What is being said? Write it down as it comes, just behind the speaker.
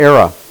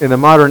era. In the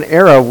modern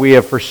era, we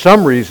have for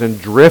some reason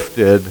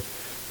drifted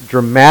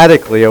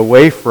dramatically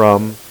away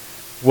from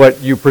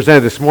what you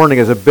presented this morning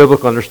as a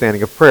biblical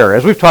understanding of prayer.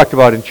 As we've talked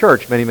about in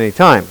church many, many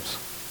times,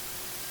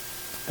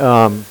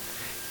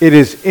 it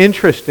is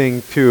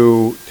interesting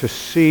to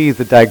see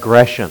the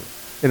digression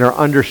in our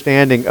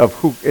understanding of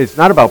who, it's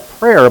not about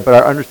prayer, but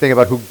our understanding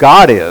about who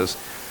God is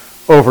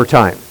over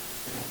time.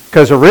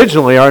 Because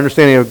originally our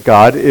understanding of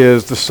God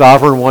is the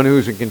sovereign one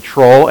who's in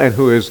control and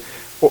who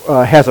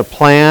has a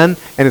plan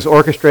and is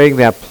orchestrating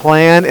that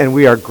plan, and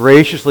we are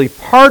graciously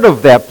part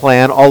of that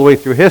plan all the way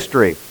through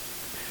history.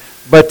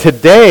 But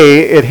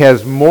today it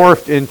has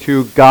morphed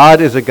into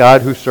God is a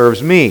God who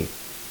serves me.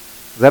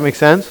 Does that make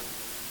sense?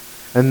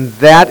 And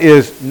that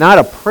is not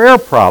a prayer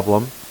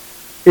problem.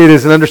 It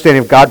is an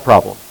understanding of God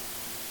problem.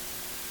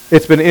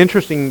 It's been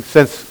interesting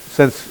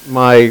since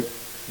my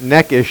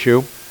neck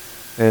issue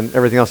and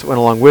everything else that went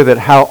along with it,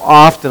 how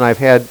often I've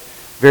had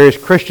various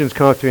Christians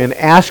come up to me and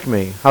ask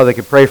me how they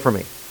could pray for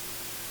me.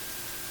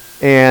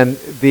 And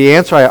the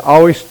answer I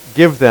always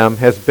give them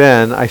has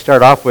been, I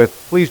start off with,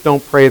 please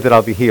don't pray that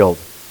I'll be healed.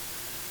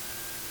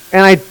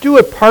 And I do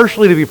it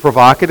partially to be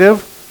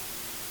provocative,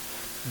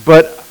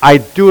 but I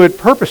do it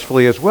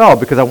purposefully as well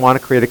because I want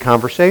to create a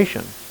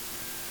conversation.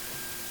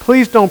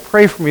 Please don't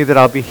pray for me that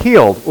I'll be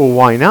healed. Well,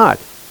 why not?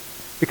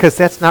 Because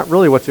that's not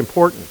really what's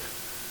important.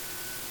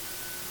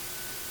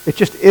 It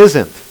just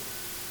isn't.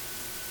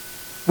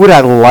 Would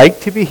I like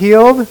to be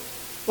healed?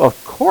 Well,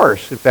 of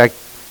course. In fact,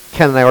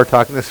 Ken and I were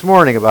talking this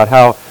morning about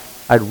how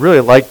I'd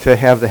really like to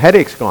have the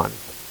headaches gone.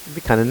 It'd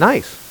be kind of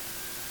nice.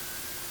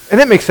 And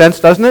that makes sense,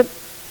 doesn't it?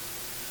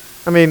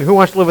 I mean, who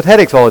wants to live with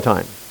headaches all the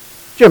time?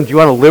 Jim, do you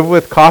want to live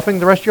with coughing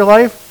the rest of your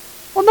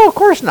life? Well, no, of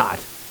course not.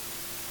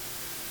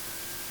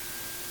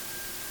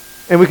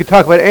 And we could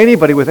talk about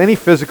anybody with any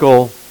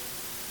physical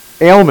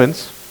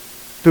ailments.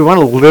 Do we want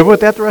to live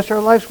with that the rest of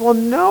our lives? Well,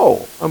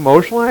 no.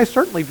 Emotionally, I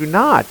certainly do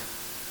not.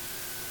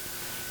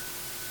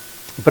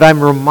 But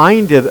I'm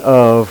reminded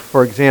of,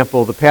 for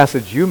example, the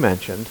passage you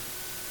mentioned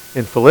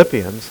in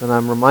Philippians, and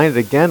I'm reminded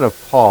again of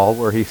Paul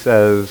where he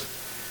says,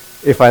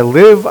 if I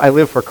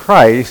live for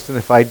Christ, and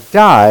if I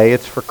die,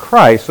 it's for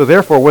Christ. So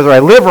therefore, whether I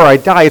live or I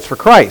die, it's for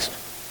Christ.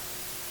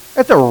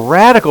 That's a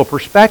radical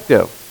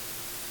perspective.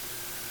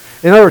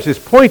 In other words, his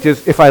point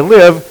is, if I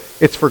live,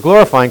 it's for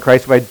glorifying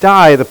Christ. If I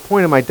die, the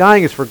point of my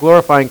dying is for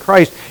glorifying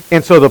Christ.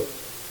 And so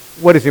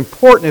what is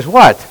important is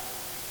what?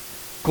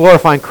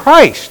 Glorifying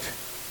Christ.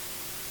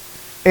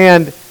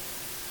 And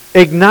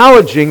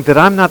acknowledging that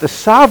I'm not the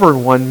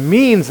sovereign one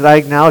means that I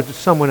acknowledge that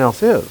someone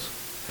else is.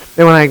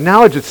 And when I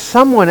acknowledge that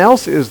someone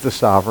else is the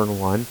sovereign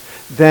one,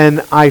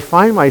 then I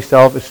find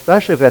myself,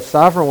 especially if that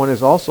sovereign one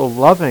is also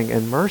loving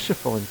and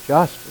merciful and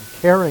just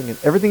and caring and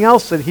everything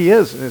else that he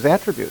is in his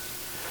attributes.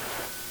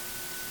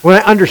 When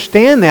I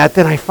understand that,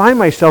 then I find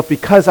myself,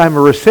 because I'm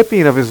a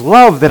recipient of his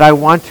love, that I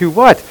want to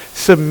what?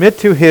 Submit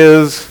to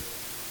his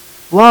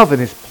love and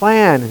his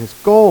plan and his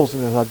goals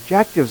and his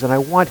objectives, and I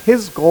want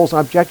his goals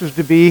and objectives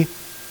to be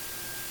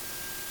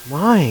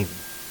mine,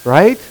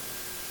 right?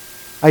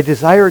 I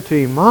desire it to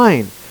be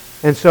mine.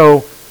 And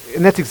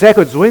that's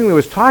exactly what Zwingli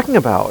was talking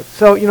about.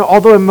 So,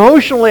 although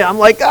emotionally I'm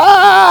like,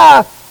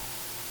 right?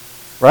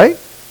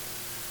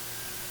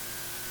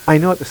 I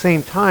know at the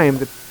same time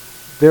that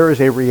there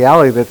is a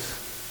reality that's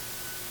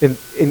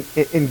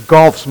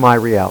engulfs my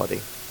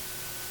reality.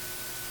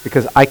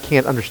 Because I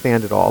can't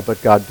understand it all,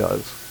 but God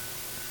does.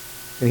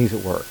 And he's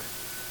at work.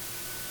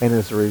 And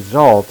as a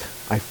result,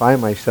 I find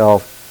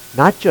myself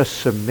not just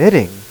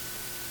submitting,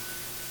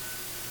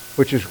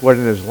 which is what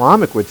an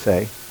Islamic would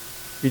say,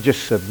 you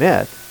just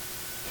submit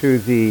to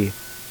the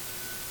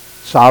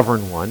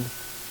sovereign one.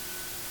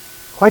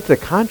 Quite to the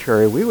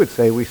contrary, we would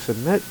say we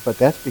submit, but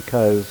that's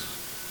because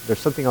there's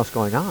something else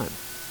going on.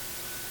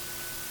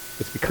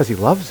 It's because he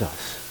loves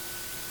us.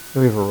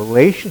 And we have a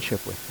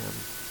relationship with him.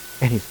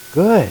 And he's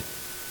good.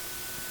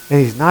 And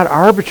he's not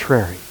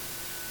arbitrary.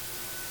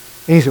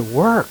 And he's at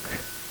work.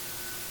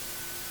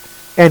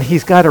 And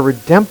he's got a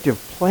redemptive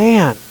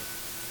plan.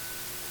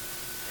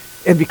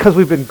 And because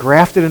we've been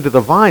grafted into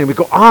the vine, we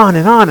go on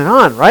and on and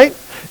on, right?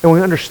 And when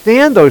we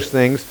understand those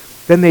things,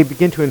 then they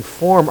begin to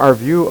inform our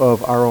view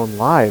of our own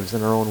lives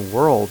and our own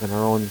world and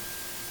our own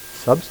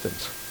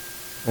substance.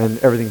 And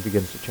everything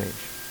begins to change.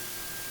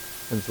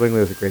 And Zwingli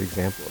is a great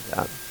example of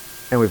that.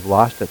 And we've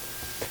lost it.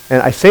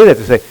 And I say that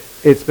to say,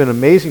 it's been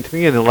amazing to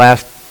me in the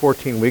last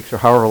 14 weeks, or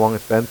however long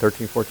it's been,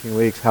 13, 14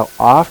 weeks, how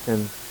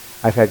often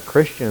I've had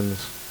Christians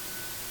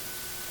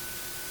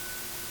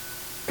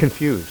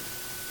confused.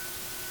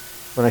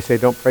 When I say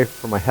don't pray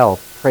for my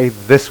health, pray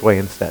this way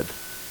instead.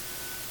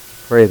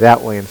 Pray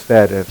that way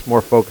instead, and it's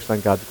more focused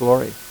on God's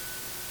glory.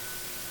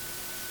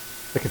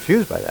 They're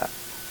confused by that.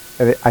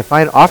 And I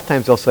find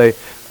oftentimes they'll say,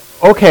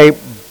 okay,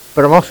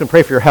 but I'm also going to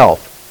pray for your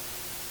health.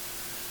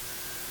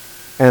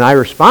 And I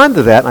respond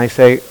to that and I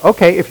say,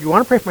 okay, if you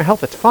want to pray for my health,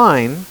 that's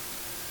fine.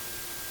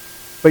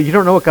 But you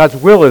don't know what God's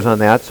will is on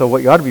that, so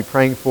what you ought to be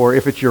praying for,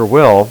 if it's your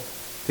will,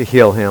 to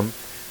heal him.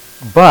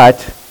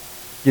 But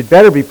you'd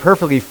better be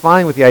perfectly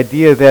fine with the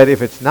idea that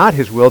if it's not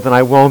his will, then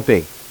I won't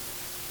be.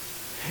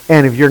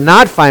 And if you're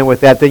not fine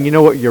with that, then you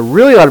know what you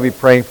really ought to be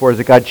praying for is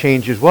that God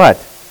changes what?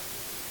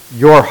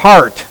 Your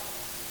heart.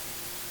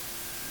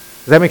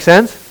 Does that make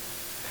sense?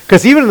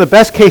 Because even in the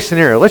best case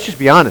scenario, let's just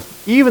be honest,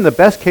 even the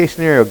best case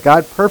scenario,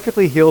 God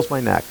perfectly heals my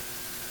neck,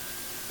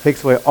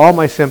 takes away all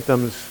my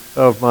symptoms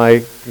of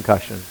my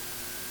concussion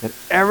and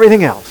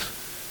everything else.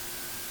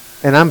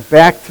 And I'm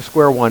back to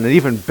square one, and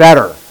even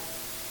better,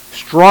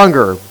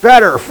 stronger,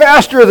 better,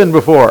 faster than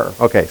before.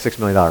 Okay, $6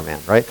 million man,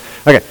 right?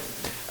 Okay.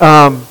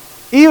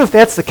 Even if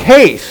that's the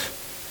case,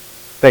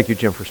 thank you,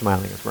 Jim, for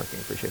smiling and smirking.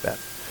 I appreciate that.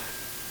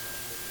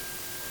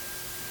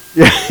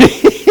 Yeah.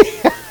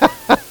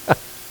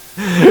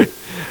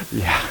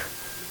 Yeah.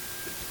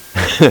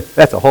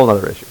 That's a whole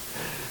other issue.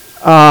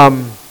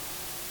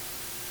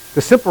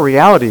 The simple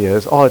reality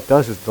is all it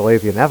does is delay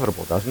the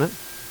inevitable, doesn't it?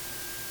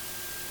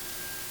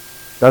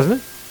 Doesn't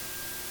it?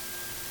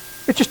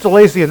 It just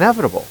delays the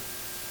inevitable.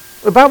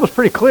 The Bible's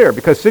pretty clear.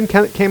 Because sin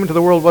came into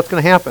the world, what's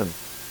going to happen?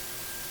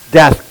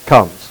 Death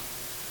comes.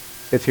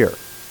 It's here.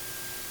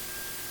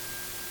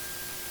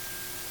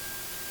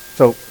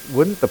 So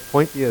wouldn't the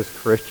point be as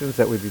Christians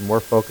that we'd be more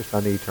focused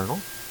on the eternal?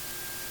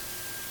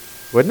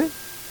 Wouldn't it?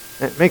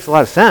 It makes a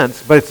lot of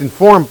sense, but it's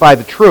informed by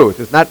the truth.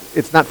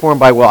 It's not formed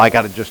by, well, I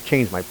got to just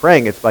change my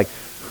praying. It's like,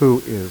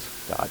 who is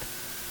God?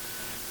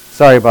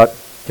 Sorry about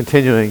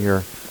continuing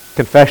your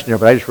confession here,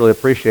 but I just really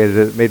appreciated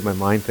it. It made my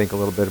mind think a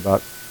little bit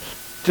about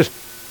just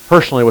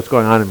personally what's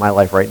going on in my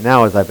life right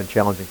now as I've been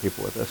challenging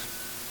people with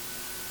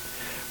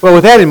this. Well,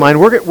 with that in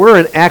mind, we're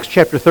in Acts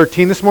chapter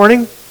 13 this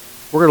morning.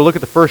 We're going to look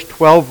at the first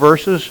 12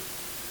 verses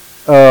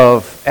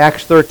of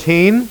Acts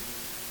 13.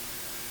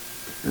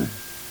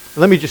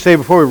 Let me just say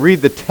before we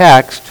read the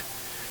text,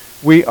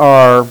 we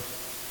are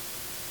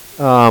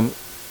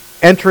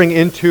entering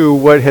into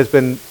what has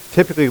been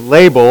typically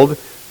labeled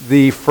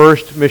the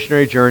first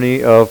missionary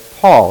journey of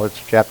Paul.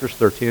 It's chapters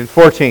 13 and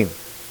 14,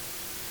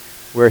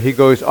 where he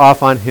goes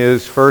off on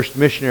his first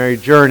missionary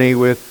journey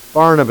with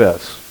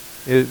Barnabas.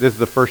 This is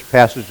the first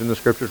passage in the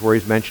Scriptures where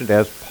he's mentioned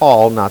as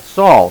Paul, not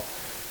Saul.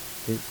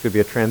 It could be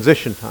a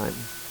transition time.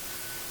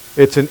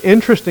 It's an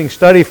interesting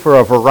study for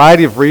a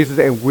variety of reasons,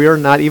 and we're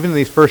not, even in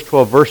these first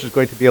 12 verses,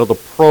 going to be able to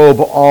probe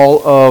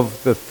all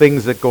of the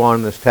things that go on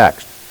in this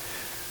text.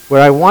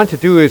 What I want to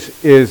do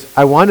is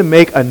I want to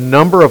make a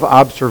number of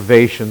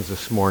observations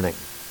this morning.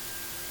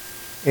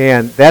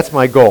 And that's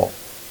my goal.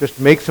 Just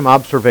make some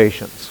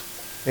observations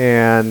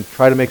and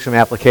try to make some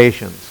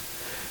applications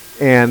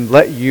and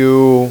let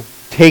you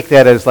take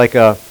that as like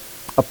a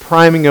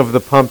priming of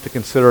the pump to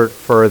consider it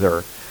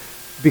further.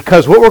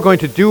 Because what we're going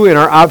to do in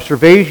our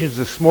observations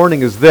this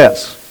morning is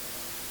this.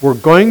 We're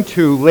going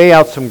to lay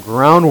out some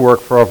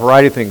groundwork for a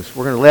variety of things.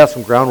 We're going to lay out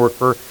some groundwork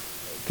for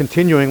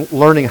continuing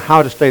learning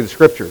how to study the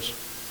Scriptures.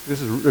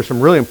 There's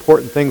some really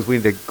important things we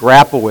need to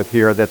grapple with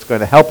here that's going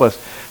to help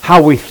us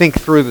how we think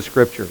through the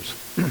Scriptures.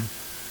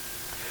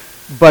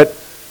 But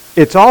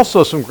it's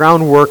also some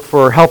groundwork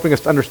for helping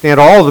us to understand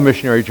all of the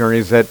missionary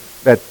journeys that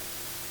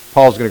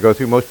Paul's going to go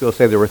through. Most people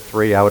say there were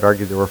 3. I would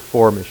argue there were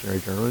 4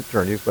 missionary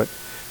journeys, but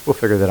we'll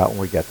figure that out when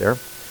we get there.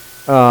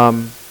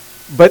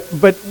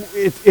 But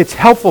it's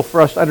helpful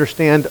for us to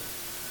understand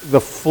the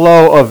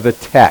flow of the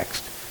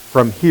text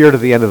from here to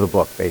the end of the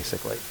book,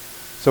 basically.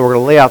 So we're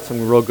going to lay out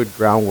some real good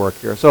groundwork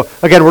here. So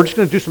again, we're just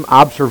going to do some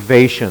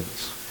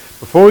observations.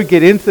 Before we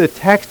get into the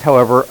text,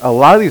 however, a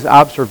lot of these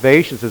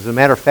observations, as a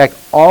matter of fact,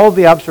 all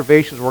the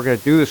observations we're going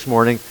to do this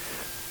morning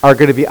are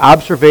going to be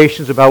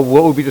observations about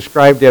what would be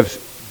described as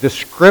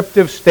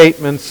descriptive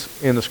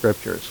statements in the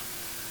Scriptures.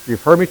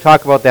 You've heard me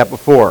talk about that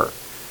before.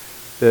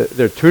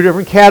 There are 2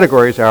 different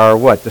categories. Are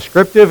what?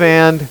 Descriptive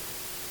and,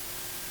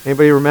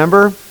 anybody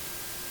remember?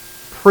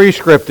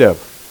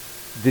 Prescriptive.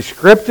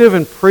 Descriptive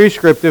and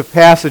prescriptive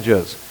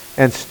passages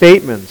and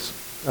statements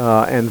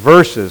and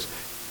verses.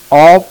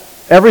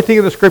 Everything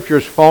in the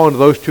Scriptures fall into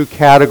those 2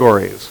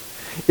 categories.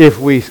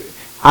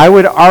 I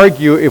would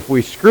argue if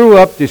we screw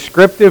up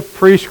descriptive,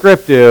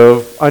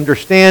 prescriptive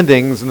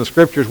understandings in the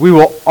Scriptures, we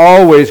will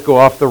always go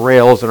off the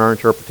rails in our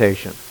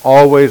interpretation.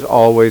 Always,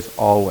 always,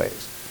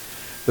 always.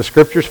 The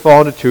Scriptures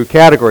fall into 2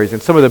 categories.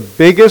 And some of the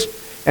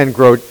biggest and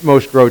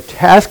most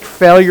grotesque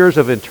failures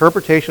of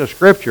interpretation of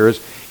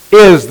Scriptures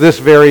is this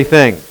very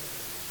thing.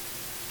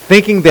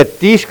 Thinking that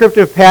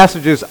descriptive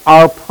passages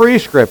are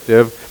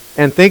prescriptive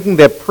and thinking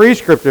that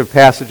prescriptive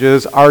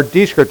passages are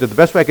descriptive. The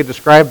best way I could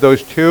describe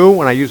those 2,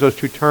 when I use those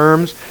 2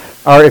 terms,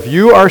 are if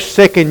you are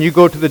sick and you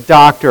go to the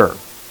doctor,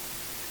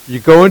 you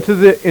go into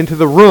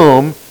the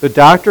room, the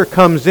doctor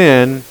comes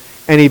in,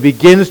 and he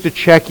begins to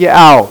check you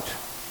out.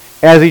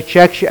 As he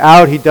checks you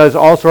out, he does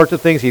all sorts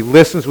of things. He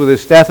listens with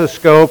his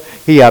stethoscope.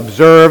 He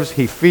observes.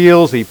 He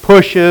feels. He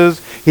pushes.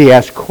 He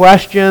asks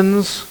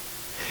questions.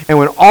 And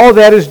when all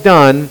that is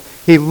done,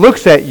 he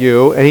looks at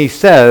you and he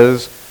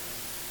says,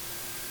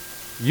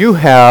 you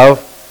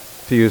have,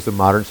 to use the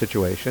modern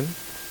situation,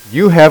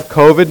 you have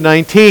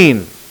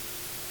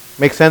COVID-19.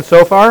 Make sense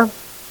so far?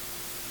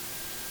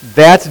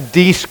 That's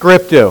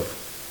descriptive.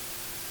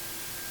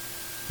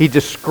 He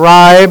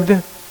described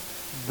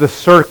the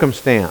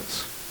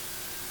circumstance.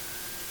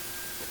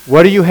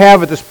 What do you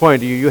have at this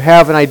point? You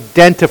have an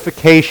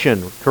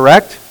identification,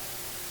 correct?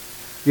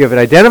 You have an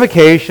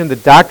identification. The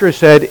doctor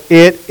said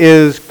it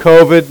is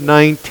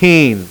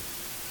COVID-19.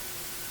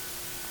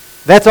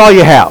 That's all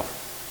you have.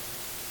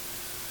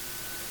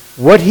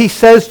 What he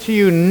says to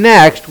you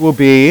next will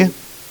be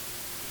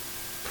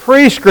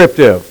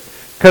prescriptive.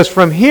 Because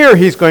from here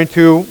he's going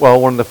to,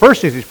 one of the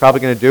first things he's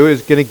probably going to do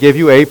is going to give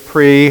you a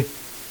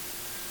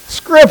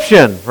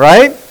prescription,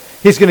 right?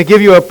 He's going to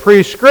give you a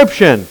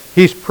prescription.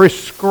 He's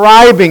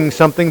prescribing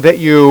something that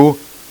you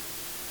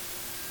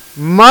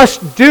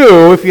must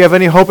do if you have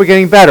any hope of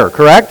getting better,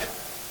 correct?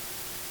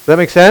 Does that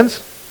make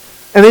sense?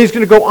 And then he's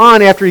going to go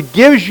on after he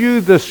gives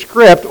you the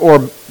script,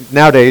 or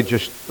nowadays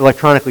just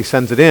electronically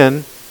sends it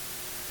in.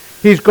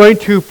 He's going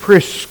to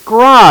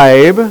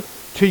prescribe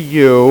to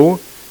you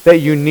that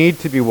you need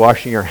to be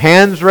washing your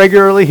hands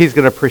regularly. He's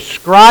going to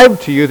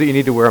prescribe to you that you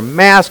need to wear a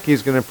mask.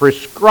 He's going to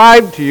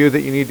prescribe to you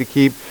that you need to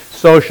keep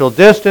social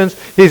distance.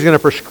 He's going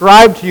to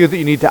prescribe to you that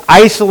you need to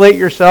isolate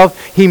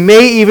yourself. He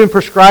may even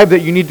prescribe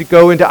that you need to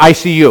go into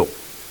ICU.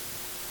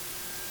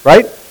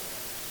 Right? Does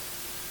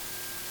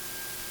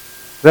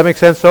that make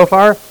sense so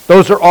far?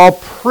 Those are all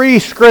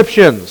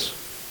prescriptions.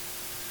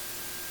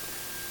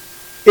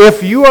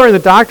 If you are in the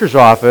doctor's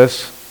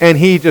office and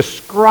he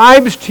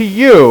describes to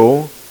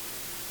you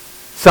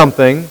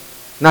something,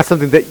 not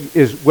something that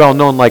is well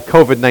known like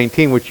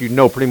COVID-19, which you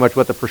know pretty much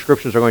what the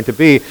prescriptions are going to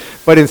be,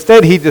 but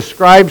instead he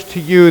describes to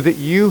you that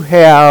you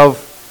have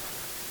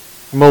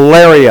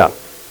malaria.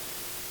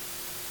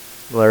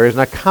 Malaria is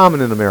not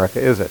common in America,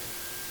 is it?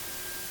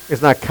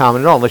 It's not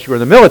common at all. Unless you were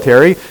in the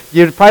military,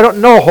 you probably don't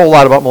know a whole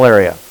lot about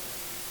malaria.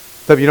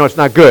 Except you know it's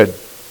not good.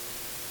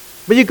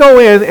 But you go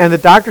in and the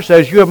doctor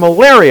says you have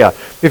malaria.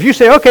 If you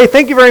say, okay,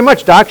 thank you very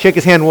much, doc, shake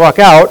his hand and walk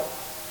out,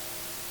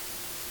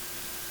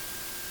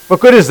 what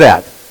good is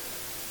that?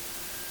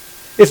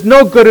 It's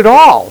no good at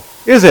all,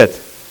 is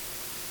it?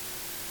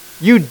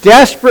 You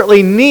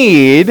desperately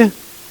need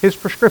his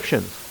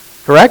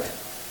prescriptions, correct?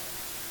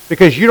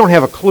 Because you don't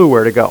have a clue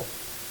where to go.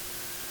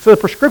 So the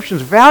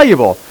prescription's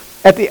valuable.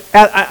 On the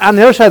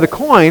other side of the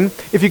coin,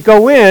 if you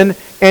go in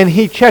and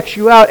he checks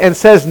you out and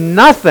says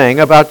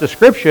nothing about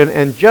description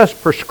and just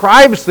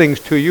prescribes things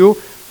to you,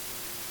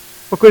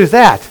 what good is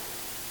that?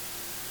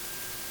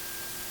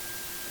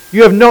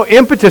 You have no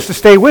impetus to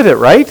stay with it,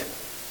 right?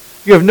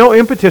 You have no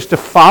impetus to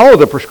follow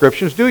the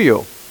prescriptions, do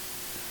you?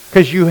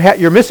 Because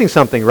you're missing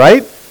something,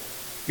 right?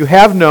 You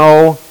have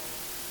no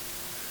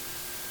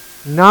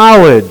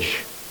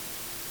knowledge.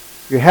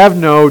 You have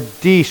no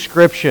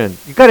description.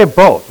 You've got to have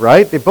both,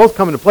 right? They both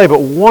come into play, but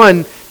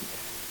one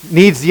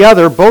needs the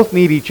other. Both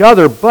need each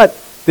other, but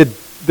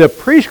the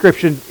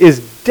prescription is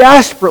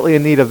desperately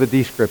in need of the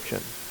description.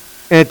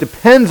 And it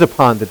depends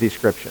upon the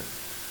description.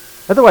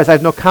 Otherwise, I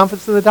have no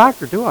confidence in the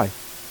doctor, do I?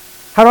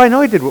 How do I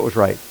know he did what was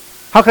right?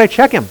 How can I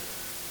check him?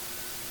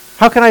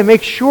 How can I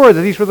make sure that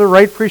these were the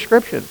right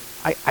prescriptions?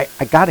 I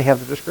got to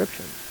have the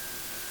description.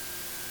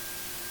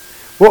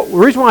 Well, the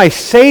reason why I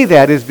say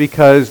that is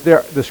because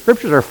the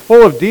scriptures are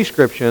full of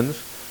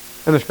descriptions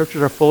and the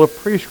scriptures are full of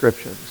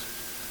prescriptions.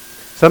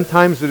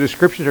 Sometimes the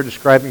descriptions are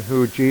describing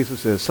who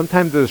Jesus is.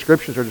 Sometimes the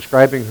descriptions are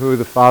describing who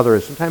the Father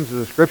is. Sometimes the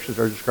descriptions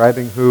are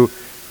describing who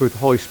the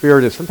Holy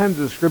Spirit is. Sometimes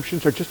the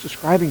descriptions are just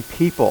describing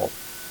people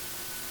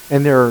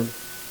and their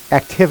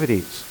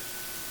activities.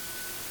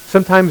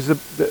 Sometimes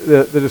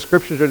the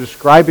descriptions are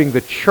describing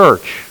the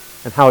church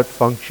and how it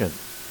functions.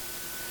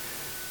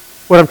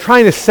 What I'm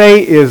trying to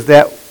say is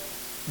that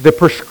the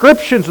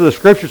prescriptions of the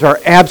scriptures are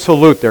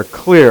absolute. They're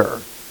clear.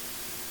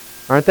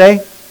 Aren't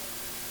they?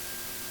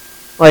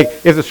 Like,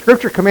 if the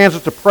scripture commands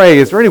us to pray,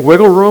 is there any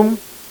wiggle room?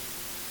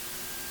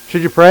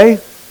 Should you pray?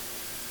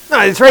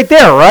 No, it's right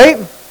there, right?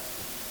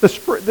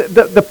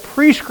 The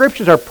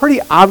prescriptions are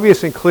pretty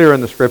obvious and clear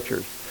in the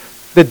scriptures.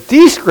 The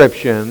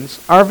descriptions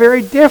are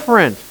very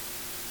different.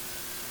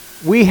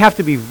 We have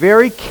to be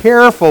very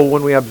careful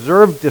when we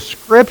observe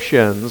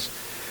descriptions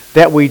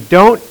that we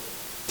don't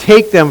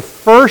take them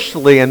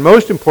firstly and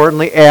most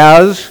importantly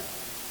as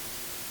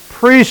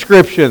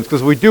prescriptions,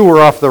 because we do,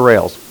 we're off the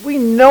rails. We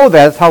know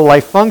that's how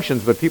life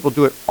functions, but people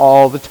do it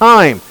all the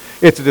time.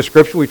 It's a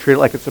description, we treat it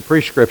like it's a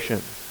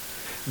prescription.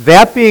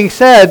 That being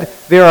said,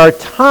 there are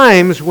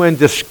times when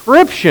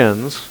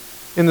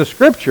descriptions in the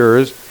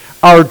scriptures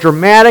are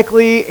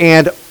dramatically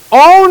and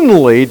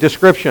only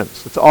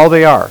descriptions. That's all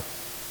they are.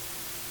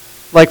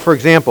 Like, for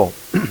example,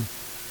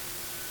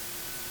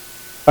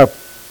 a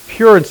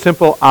pure and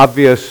simple,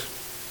 obvious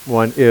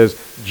one is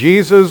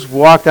Jesus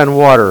walked on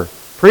water.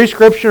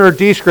 Prescription or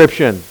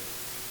description?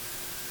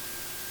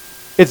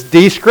 It's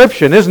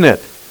description, isn't it?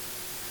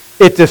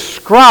 It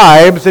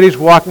describes that he's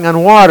walking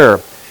on water.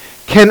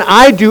 Can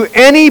I do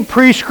any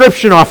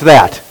prescription off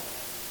that?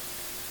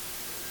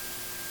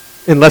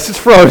 Unless it's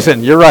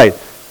frozen, you're right.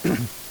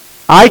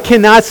 I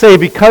cannot say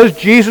because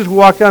Jesus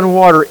walked on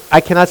water, I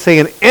cannot say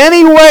in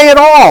any way at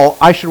all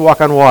I should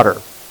walk on water.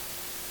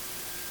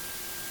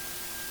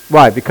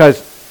 Why?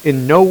 Because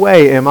in no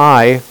way am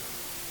I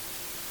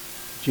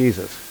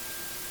Jesus.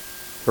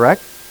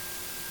 Correct?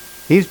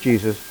 He's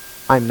Jesus.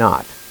 I'm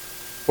not.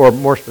 or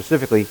more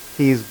specifically,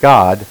 he's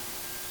God,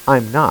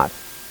 I'm not.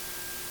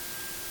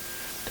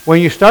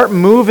 When you start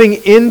moving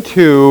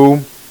into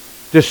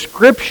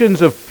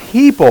descriptions of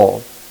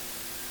people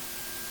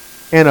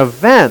and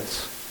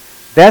events,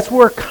 that's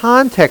where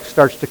context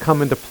starts to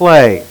come into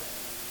play.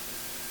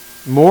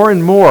 More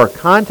and more,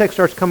 context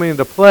starts coming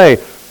into play.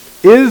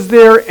 Is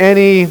there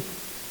any,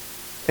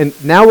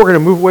 and now we're going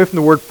to move away from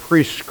the word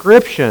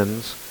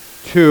prescriptions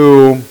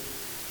to,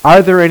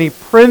 are there any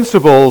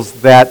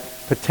principles that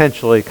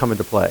potentially come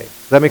into play?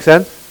 Does that make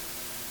sense?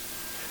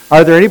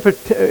 Are there any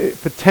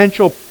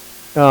potential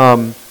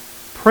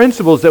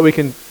principles that we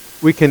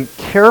can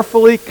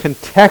carefully,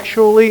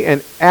 contextually,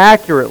 and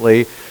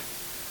accurately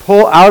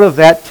pull out of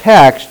that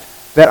text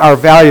that are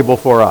valuable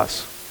for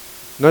us?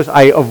 Notice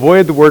I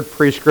avoided the word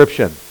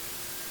prescription.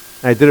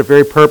 And I did it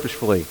very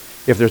purposefully.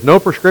 If there's no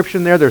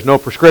prescription there, there's no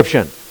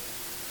prescription.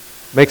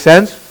 Make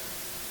sense?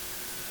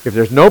 If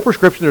there's no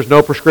prescription, there's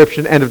no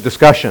prescription. End of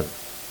discussion.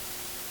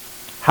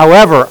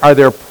 However, are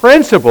there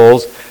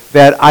principles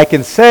that I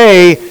can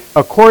say,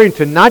 according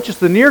to not just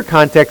the near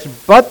context,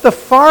 but the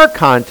far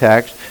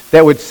context,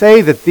 that would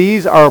say that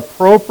these are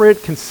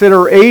appropriate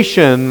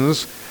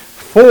considerations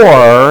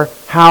for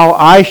how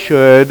I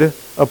should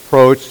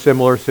approach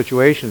similar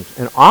situations?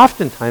 And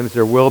oftentimes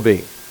there will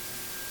be.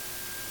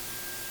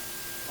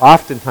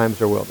 Oftentimes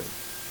there will be.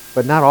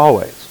 But not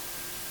always.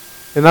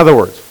 In other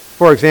words,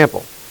 for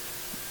example,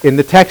 in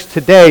the text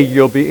today,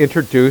 you'll be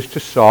introduced to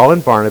Saul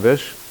and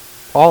Barnabas,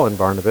 Paul and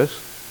Barnabas,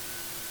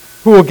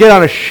 who will get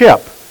on a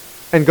ship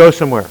and go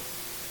somewhere.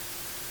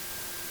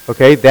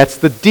 Okay, that's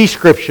the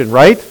description,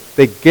 right?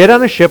 They get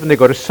on a ship and they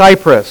go to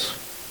Cyprus.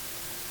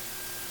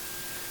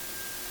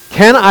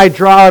 Can I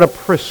draw out a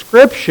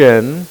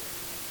prescription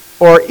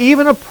or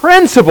even a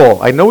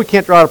principle? I know we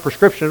can't draw out a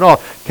prescription at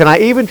all. Can I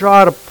even draw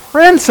out a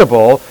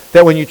principle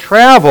that when you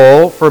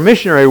travel for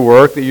missionary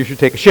work that you should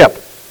take a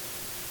ship?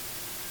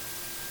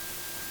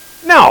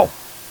 No.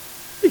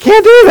 You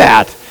can't do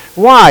that.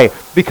 Why?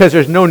 Because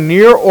there's no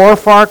near or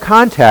far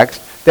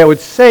context that would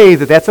say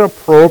that that's an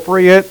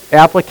appropriate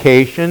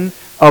application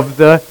of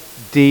the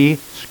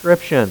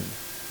description.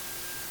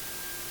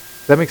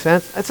 Does that make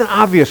sense? That's an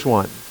obvious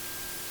one.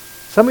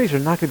 Some of these are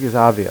not going to be as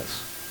obvious.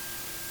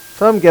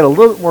 Some get a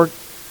little bit more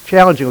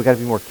challenging. We've got to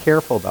be more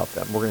careful about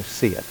them. We're going to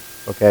see it.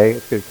 Okay?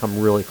 It's going to become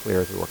really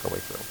clear as we work our way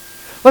through.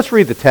 Let's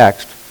read the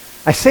text.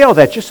 I say all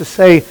that just to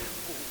say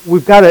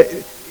we've got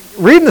to...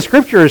 Reading the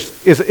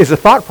Scriptures is a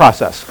thought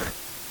process.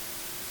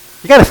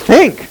 You got to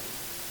think.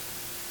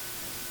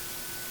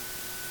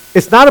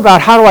 It's not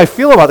about how do I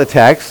feel about the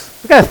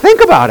text. We've got to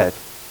think about it.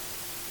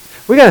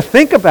 We got to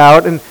think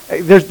about, and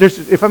there's,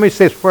 if I may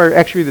say this before I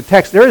actually read the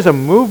text, there is a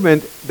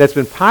movement that's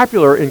been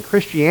popular in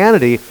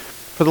Christianity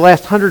for the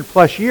last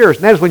 100+ years,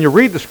 and that is when you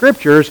read the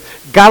Scriptures,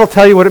 God will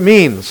tell you what it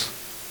means.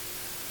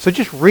 So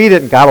just read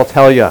it and God will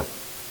tell you.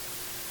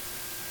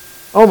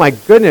 Oh my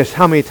goodness,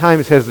 how many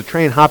times has the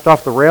train hopped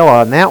off the rail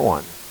on that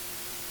one?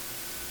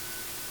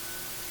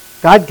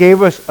 God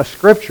gave us a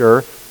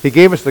Scripture. He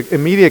gave us the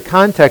immediate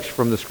context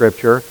from the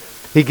Scripture.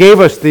 He gave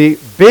us the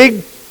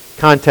big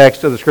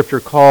context of the Scripture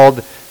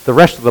called the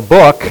rest of the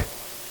book,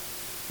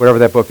 whatever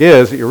that book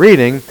is that you're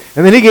reading.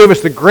 And then he gave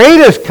us the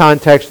greatest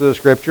context of the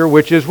Scripture,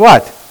 which is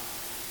what?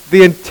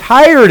 The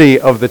entirety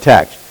of the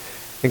text.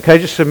 And can I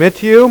just submit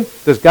to you,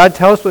 does God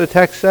tell us what the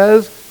text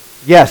says?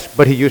 Yes,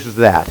 but he uses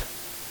that.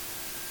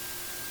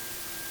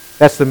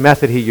 That's the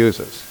method he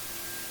uses.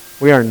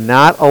 We are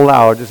not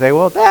allowed to say,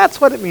 well,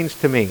 that's what it means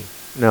to me.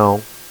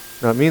 No,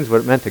 it means what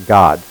it meant to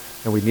God,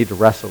 and we need to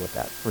wrestle with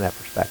that from that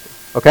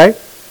perspective. Okay?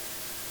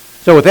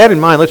 So with that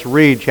in mind, let's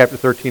read chapter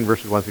 13,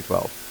 verses 1 through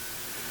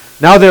 12.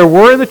 Now there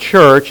were in the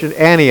church in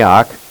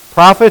Antioch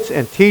prophets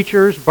and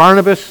teachers,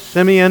 Barnabas,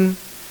 Simeon,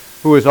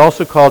 who is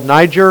also called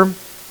Niger,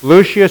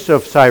 Lucius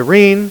of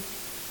Cyrene,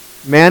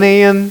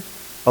 Manaen,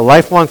 a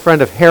lifelong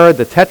friend of Herod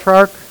the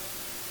Tetrarch,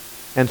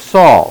 and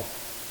Saul,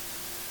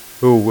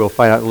 who we'll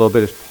find out in a little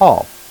bit is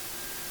Paul.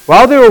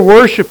 While they were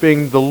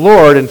worshiping the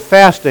Lord and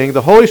fasting,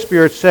 the Holy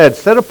Spirit said,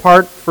 "Set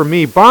apart for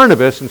me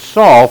Barnabas and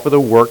Saul for the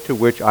work to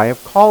which I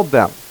have called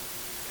them."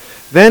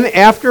 Then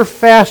after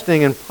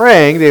fasting and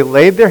praying, they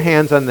laid their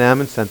hands on them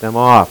and sent them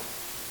off.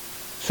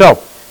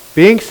 So,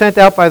 being sent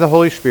out by the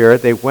Holy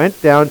Spirit, they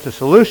went down to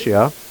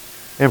Seleucia,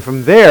 and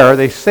from there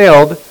they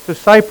sailed to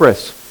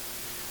Cyprus.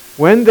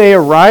 When they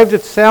arrived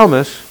at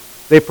Salamis,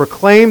 they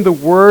proclaimed the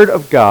word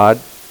of God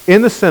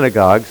in the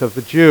synagogues of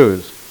the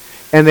Jews,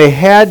 and they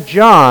had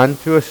John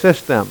to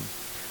assist them.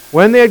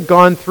 When they had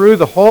gone through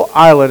the whole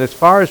island as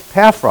far as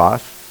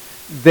Paphos,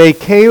 they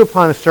came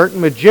upon a certain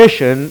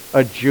magician,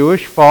 a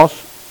Jewish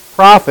false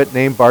prophet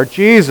named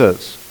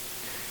Bar-Jesus.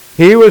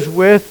 He was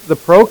with the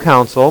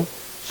proconsul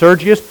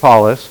Sergius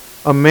Paulus,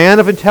 a man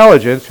of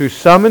intelligence, who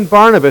summoned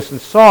Barnabas and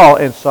Saul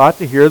and sought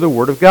to hear the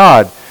word of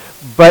God.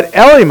 But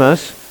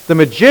Elymas, the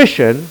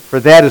magician, for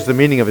that is the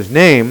meaning of his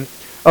name,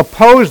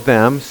 opposed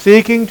them,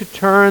 seeking to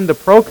turn the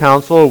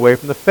proconsul away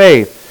from the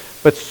faith.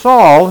 But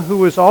Saul, who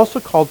was also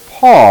called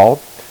Paul,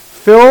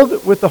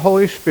 filled with the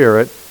Holy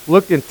Spirit,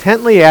 looked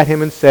intently at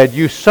him and said,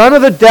 "You son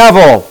of the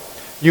devil,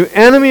 you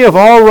enemy of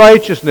all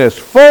righteousness,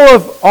 full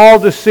of all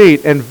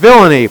deceit and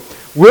villainy,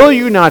 will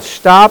you not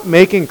stop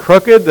making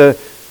crooked the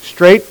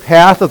straight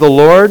path of the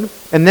Lord?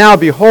 And now,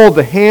 behold,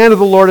 the hand of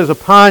the Lord is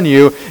upon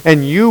you,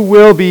 and you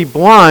will be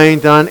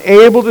blind and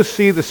unable to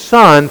see the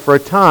sun for a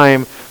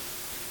time.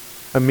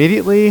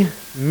 Immediately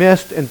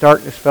mist and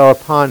darkness fell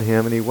upon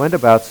him, and he went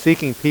about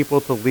seeking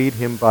people to lead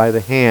him by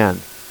the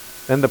hand.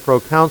 Then the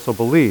proconsul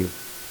believed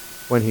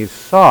when he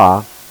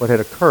saw what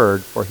had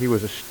occurred, for he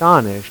was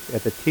astonished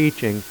at the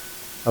teaching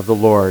of the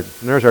Lord.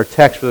 And there's our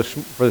text for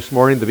this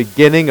morning, the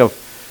beginning of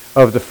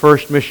the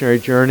first missionary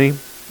journey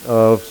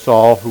of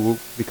Saul, who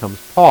becomes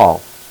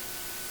Paul.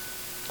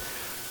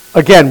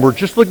 Again, we're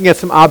just looking at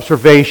some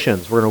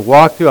observations. We're going to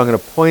walk through. I'm going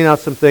to point out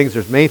some things.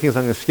 There's many things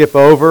I'm going to skip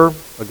over.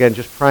 Again,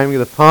 just priming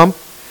the pump.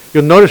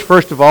 You'll notice,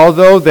 first of all,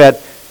 though,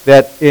 that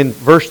in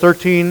verse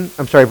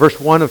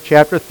 1 of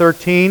chapter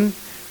 13,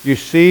 you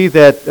see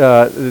that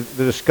the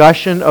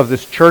discussion of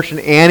this church in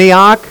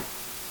Antioch.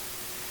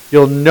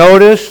 You'll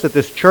notice that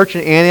this church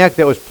in Antioch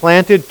that was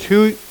planted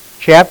 2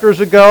 chapters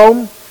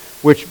ago,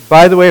 which,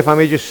 by the way, if I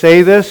may just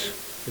say this,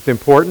 it's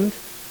important,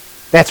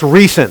 that's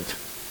recent.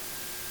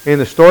 In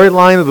the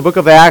storyline of the book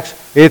of Acts,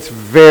 it's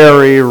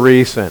very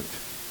recent.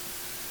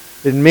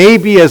 It may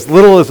be as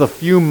little as a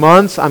few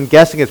months. I'm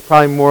guessing it's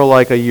probably more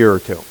like a year or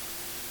 2.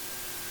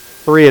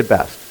 3 at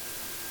best.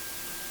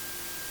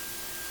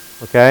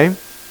 Okay?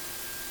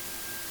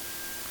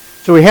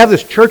 So we have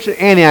this church at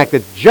Antioch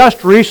that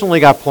just recently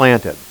got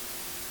planted.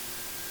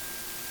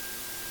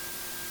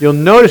 You'll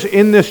notice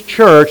in this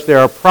church there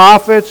are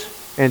prophets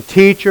and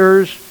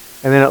teachers,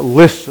 and then it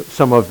lists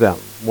some of them.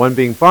 One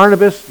being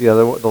Barnabas, the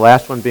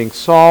last one being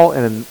Saul,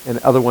 and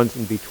other ones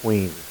in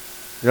between.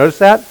 You notice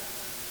that?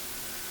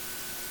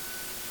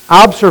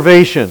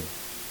 Observation.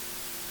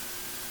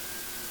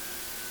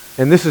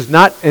 And this is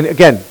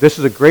this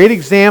is a great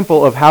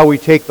example of how we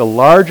take the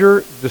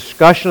larger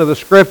discussion of the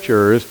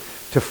Scriptures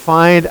to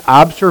find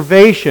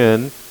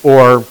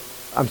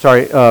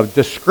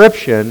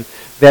description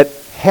that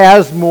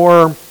has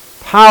more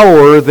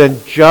power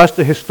than just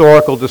a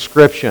historical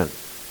description.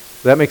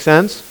 Does that make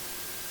sense?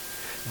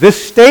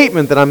 This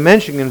statement that I'm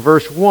mentioning in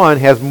verse 1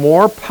 has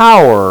more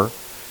power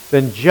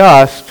than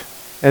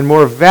and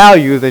more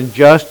value than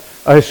just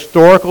a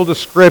historical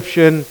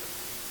description,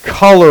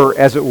 color,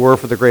 as it were,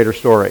 for the greater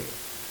story.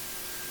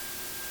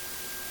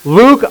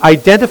 Luke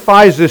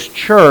identifies this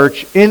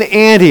church in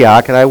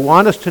Antioch, and I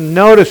want us to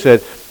notice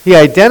it. He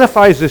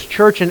identifies this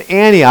church in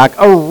Antioch,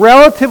 a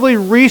relatively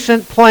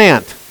recent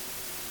plant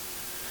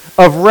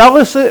of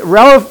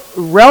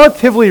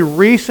relatively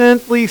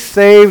recently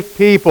saved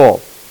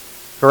people.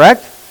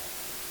 Correct?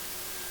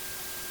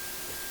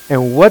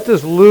 And what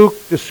does Luke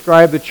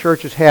describe the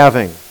church as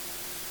having?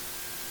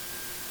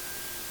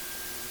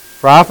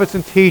 Prophets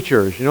and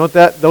teachers. You know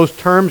what those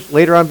terms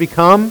later on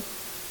become?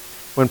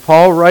 When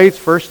Paul writes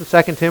 1 and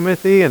 2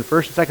 Timothy and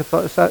 1 and 2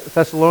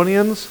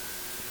 Thessalonians,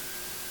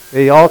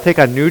 they all take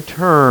on new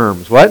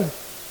terms. What?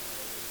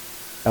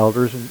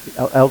 Elders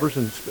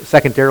and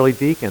secondarily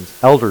deacons.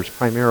 Elders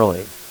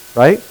primarily.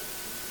 Right?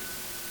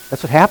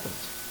 That's what happens.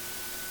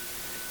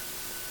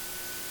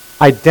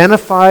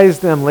 Identifies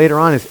them later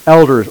on as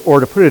elders, or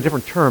to put it in a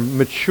different term,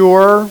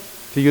 mature,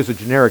 to use a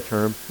generic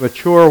term,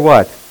 mature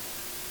what?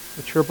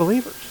 Mature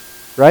believers.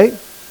 Right?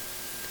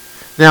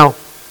 Now,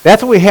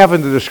 that's what we have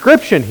in the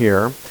description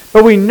here,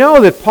 but we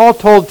know that Paul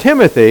told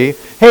Timothy,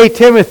 hey,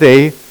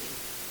 Timothy,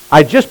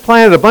 I just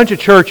planted a bunch of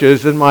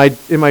churches in my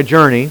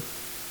journey.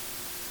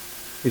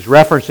 He's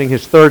referencing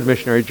his 3rd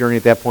missionary journey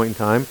at that point in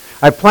time.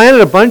 I planted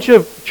a bunch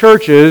of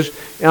churches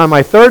on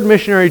my 3rd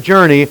missionary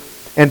journey,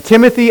 and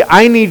Timothy,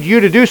 I need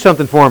you to do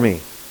something for me.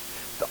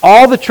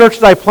 All the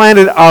churches I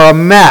planted are a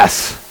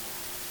mess.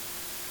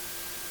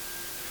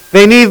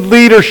 They need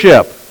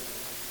leadership.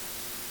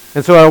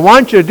 And so what I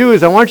want you to do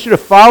is I want you to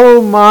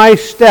follow my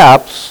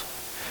steps,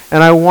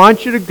 and I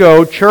want you to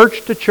go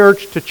church to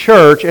church to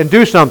church and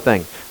do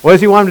something. What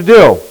does he want him to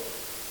do?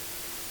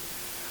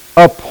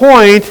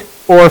 Appoint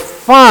or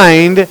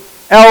find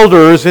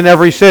elders in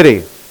every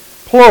city.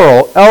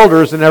 Plural,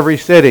 elders in every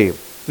city.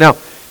 Now,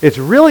 it's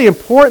really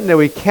important that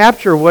we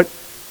capture what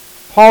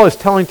Paul is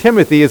telling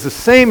Timothy is the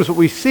same as what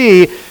we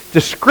see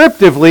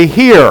descriptively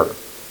here.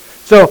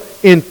 So,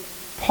 in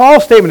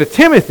Paul's statement to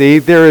Timothy,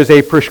 there is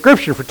a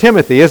prescription for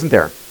Timothy, isn't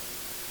there?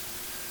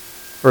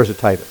 Or is it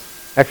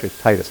Titus? Actually,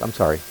 it's Titus. I'm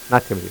sorry.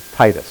 Not Timothy. It's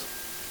Titus.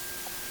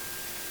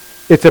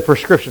 It's a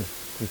prescription.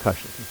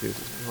 Concussion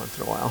confuses me once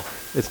in a while.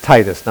 It's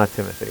Titus, not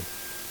Timothy.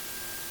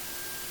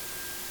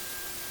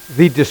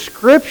 The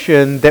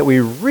description that we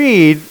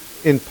read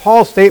in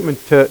Paul's statement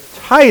to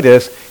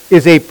Titus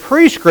is a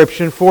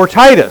prescription for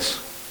Titus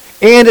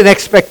and an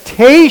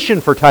expectation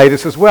for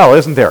Titus as well,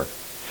 isn't there?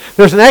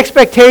 There's an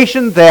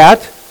expectation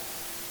that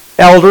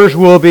elders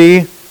will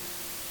be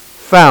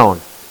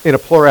found in a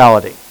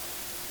plurality.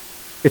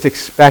 It's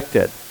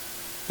expected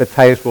that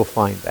Titus will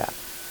find that.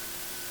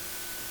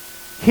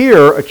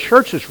 Here, a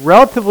church that's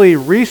relatively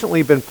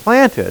recently been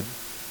planted,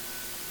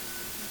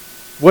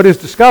 what is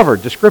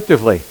discovered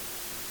descriptively?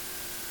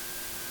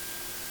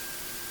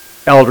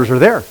 Elders are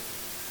there.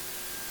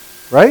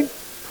 right?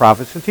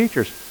 Prophets and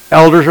teachers.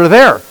 Elders are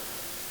there.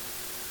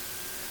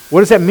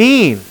 What does that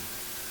mean?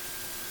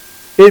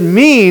 It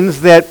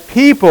means that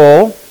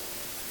people,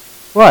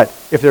 what?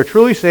 If they're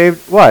truly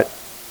saved, what?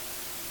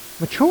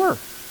 Mature,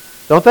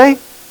 don't they?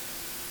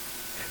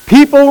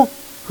 People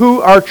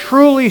who are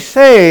truly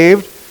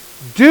saved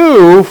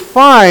do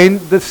find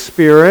the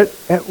Spirit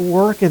at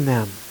work in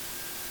them.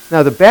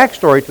 Now, the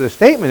backstory to the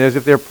statement is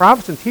if they're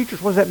prophets and teachers,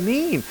 what does that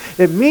mean?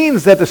 It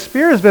means that the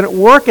Spirit has been at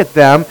work at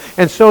them,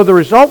 and so the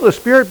result of the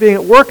Spirit being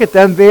at work at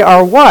them, they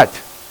are what?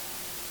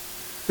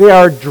 They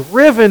are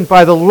driven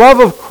by the love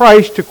of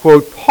Christ, to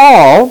quote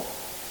Paul,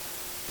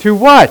 to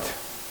what?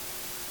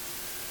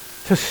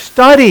 To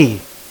study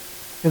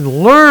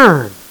and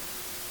learn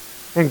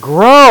and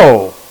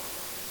grow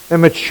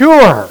and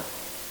mature.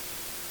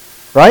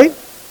 Right?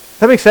 Does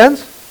that make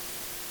sense?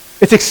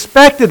 It's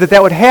expected that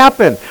that would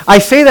happen. I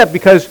say that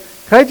because,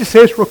 can I just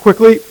say this real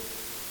quickly?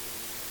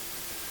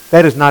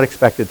 That is not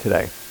expected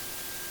today.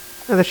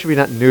 And that should be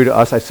not new to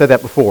us. I said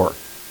that before.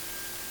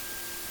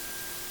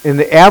 In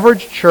the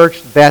average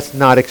church, that's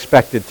not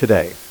expected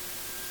today.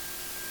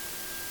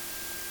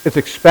 It's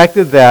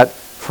expected that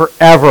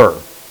forever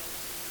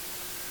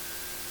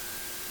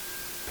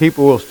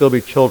people will still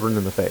be children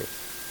in the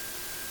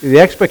faith. The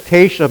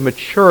expectation of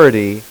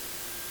maturity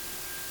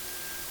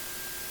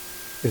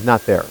is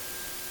not there.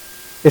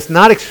 It's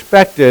not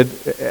expected,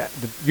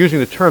 using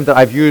the term that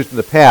I've used in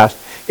the past,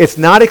 it's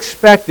not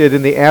expected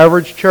in the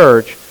average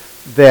church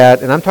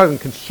that, and I'm talking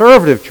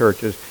conservative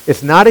churches,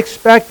 it's not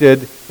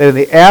expected that in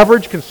the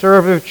average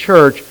conservative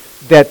church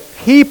that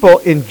people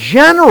in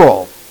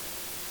general,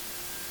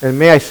 and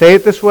may I say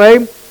it this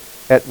way,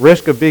 at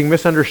risk of being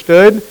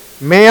misunderstood,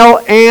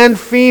 male and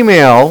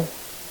female,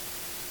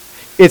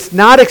 it's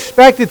not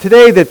expected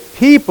today that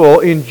people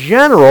in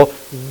general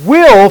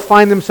will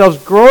find themselves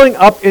growing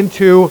up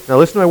into, now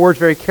listen to my words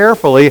very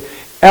carefully,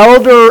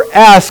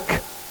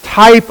 elder-esque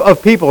type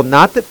of people.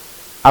 Not that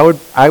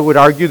I would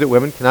argue that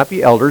women cannot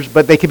be elders,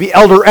 but they can be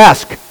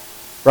elder-esque,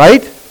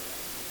 right?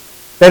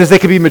 That is, they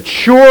can be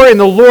mature in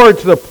the Lord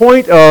to the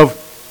point of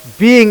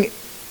being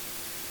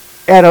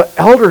at an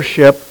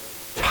eldership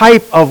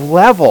type of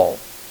level,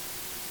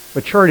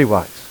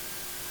 maturity-wise.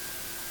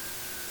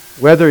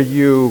 Whether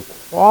you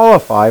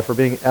qualify for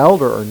being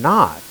elder or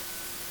not,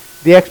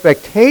 the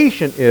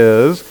expectation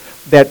is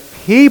that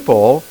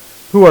people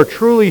who are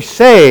truly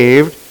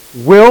saved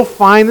will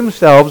find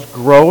themselves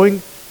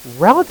growing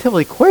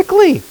relatively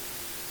quickly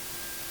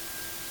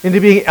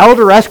into being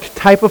elder-esque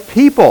type of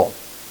people.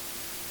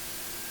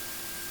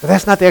 But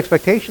that's not the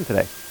expectation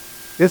today,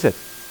 is it?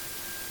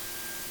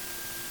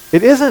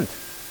 It isn't.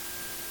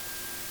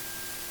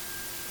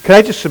 Can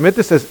I just submit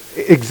this as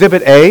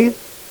Exhibit A?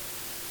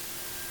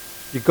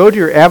 You go to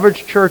your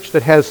average church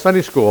that has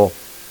Sunday school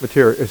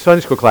material,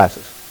 Sunday school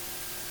classes.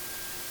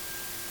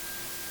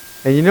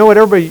 And you know what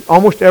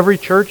almost every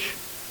church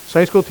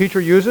Sunday school teacher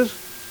uses?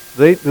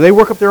 Do they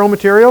work up their own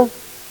material?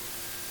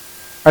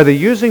 Are they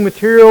using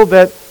material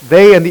that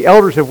they and the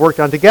elders have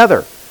worked on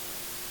together?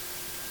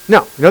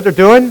 No. You know what they're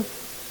doing?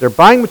 They're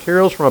buying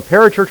materials from a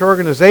parachurch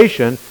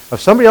organization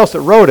of somebody else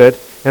that wrote it,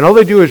 and all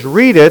they do is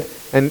read it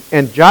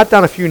and jot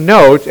down a few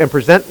notes and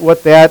present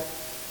what that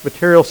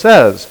material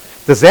says.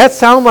 Does that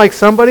sound like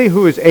somebody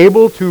who is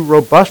able to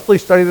robustly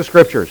study the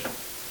Scriptures?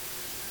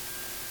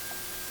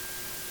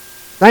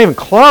 Not even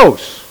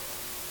close.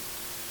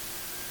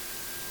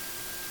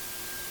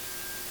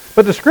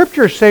 But the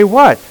Scriptures say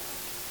what?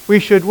 We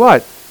should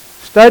what?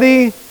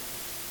 Study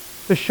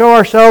to show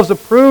ourselves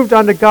approved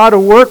unto God, a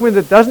workman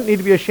that doesn't need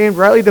to be ashamed,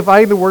 rightly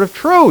dividing the word of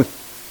truth.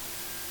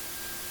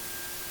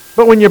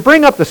 But when you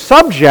bring up the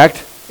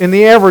subject in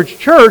the average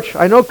church,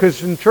 I know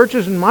because in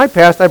churches in my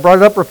past I brought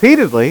it up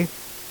repeatedly,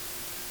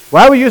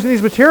 why are we using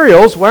these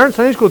materials? Why aren't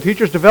Sunday school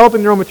teachers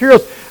developing their own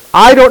materials?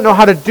 I don't know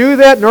how to do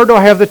that, nor do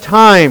I have the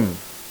time.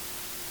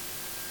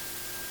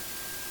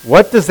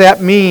 What does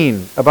that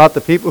mean about the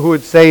people who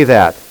would say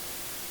that?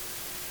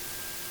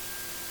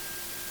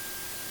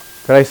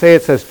 Could I say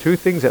it says two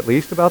things at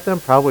least about them?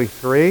 Probably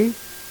three.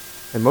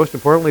 And most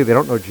importantly, they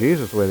don't know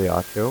Jesus the way they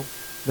ought to.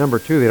 Number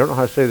two, they don't know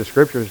how to study the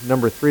Scriptures.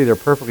 Number three, they're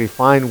perfectly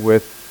fine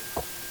with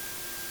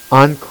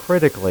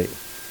uncritically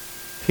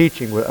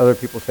teaching what other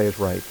people say is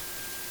right.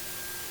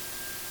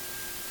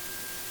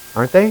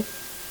 Aren't they?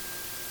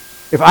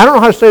 If I don't know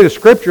how to study the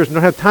Scriptures and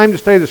don't have time to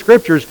study the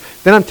Scriptures,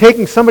 then I'm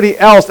taking somebody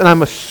else and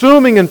I'm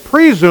assuming and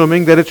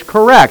presuming that it's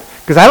correct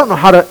because I don't know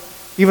how to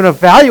even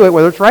evaluate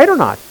whether it's right or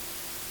not.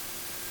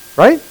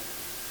 Right?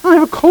 I don't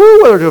have a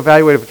clue whether to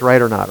evaluate if it's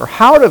right or not, or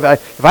how to evaluate.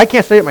 If I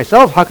can't study it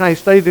myself, how can I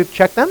study to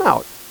check them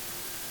out?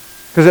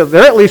 Because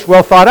they're at least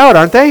well thought out,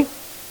 aren't they?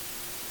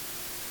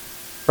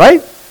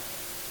 Right?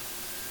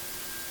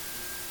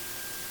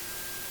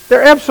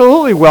 They're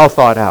absolutely well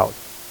thought out.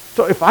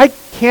 So if I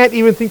can't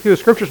even think through the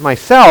Scriptures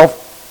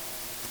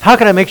myself, how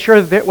can I make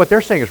sure that what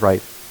they're saying is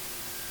right?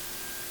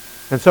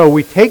 And so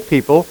we take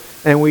people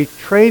and we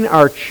train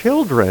our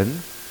children.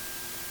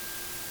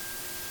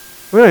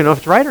 We don't even know if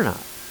it's right or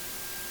not.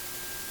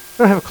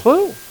 We don't have a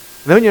clue. And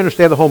then you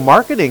understand the whole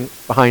marketing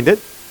behind it.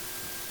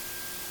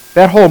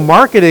 That whole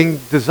marketing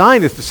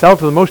design is to sell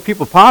to the most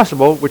people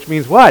possible, which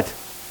means what?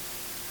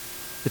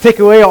 To take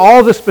away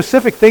all the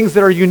specific things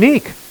that are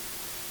unique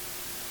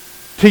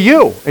to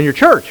you and your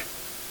church,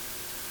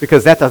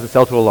 because that doesn't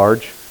sell to a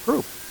large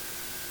group.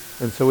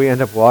 And so we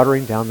end up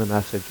watering down the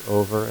message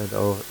over and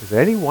over. Is it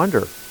any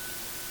wonder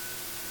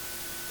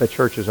that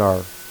churches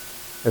are,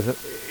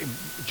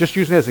 just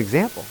using it as an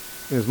example,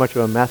 in as much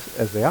of a mess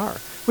as they are?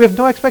 We have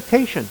no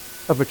expectation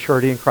of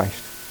maturity in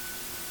Christ.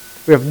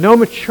 We have no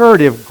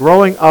maturity of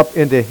growing up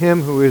into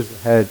Him who is the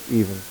head,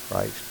 even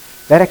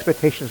Christ. That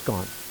expectation is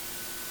gone.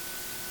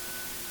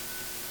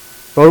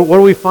 But what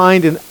do we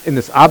find in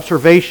this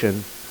observation,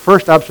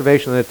 first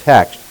observation in the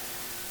text?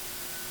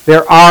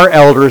 There are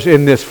elders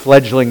in this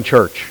fledgling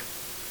church.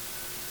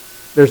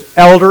 There's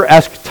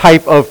elder-esque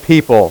type of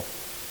people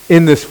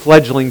in this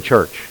fledgling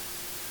church.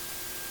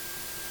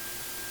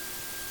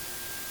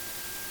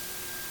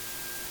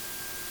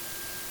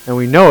 And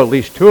we know at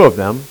least two of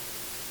them,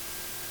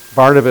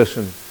 Barnabas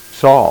and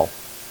Saul,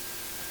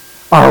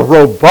 are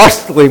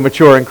robustly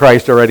mature in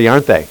Christ already,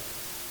 aren't they?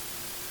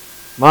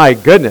 My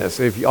goodness,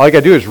 if all you got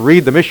to do is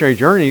read the missionary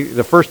journey,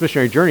 the first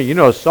missionary journey, you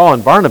know Saul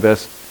and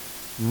Barnabas,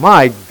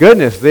 my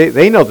goodness,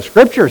 they know the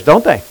Scriptures,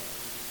 don't they?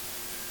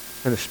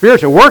 And the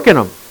Spirit's at work in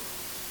them.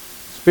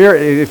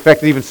 Spirit, in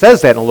fact, it even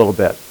says that in a little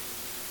bit.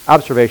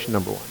 Observation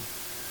number 1.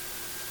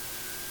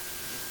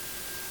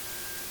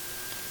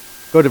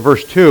 Go to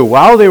verse 2.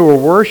 While they were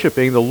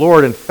worshiping the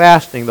Lord and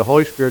fasting, the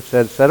Holy Spirit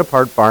said, set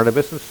apart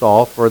Barnabas and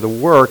Saul for the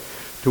work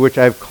to which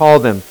I have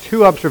called them.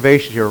 2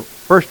 observations here.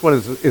 First one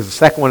is the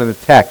second one in the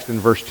text in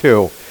verse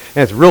 2.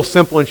 And it's real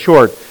simple and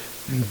short.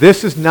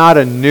 This is not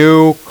a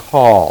new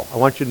call. I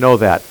want you to know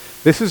that.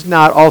 This is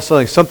not all of a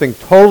sudden something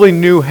totally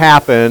new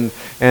happened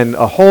and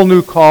a whole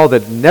new call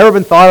that had never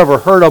been thought of or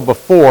heard of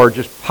before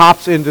just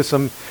pops into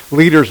some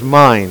leaders'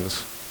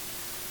 minds.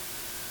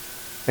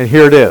 And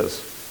here it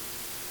is.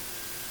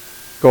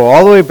 Go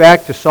all the way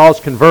back to Saul's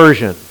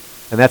conversion.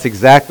 And that's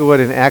exactly what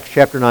in Acts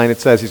chapter 9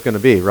 it says he's going to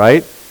be,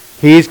 right?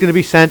 He's going to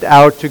be sent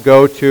out to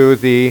go to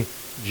the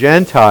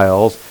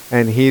Gentiles,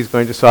 and he's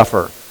going to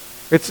suffer.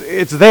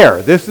 It's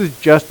there. This is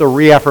just a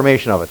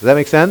reaffirmation of it. Does that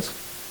make sense?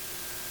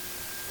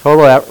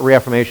 Total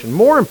reaffirmation.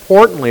 More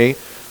importantly,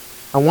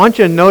 I want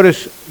you to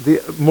notice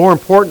the more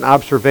important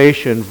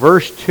observation,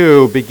 verse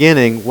 2,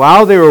 beginning,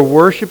 while they were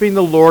worshiping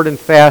the Lord and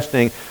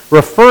fasting,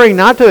 referring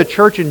not to the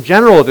church in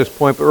general at this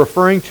point, but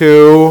referring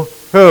to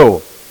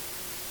who?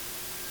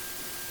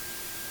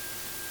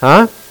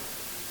 Huh?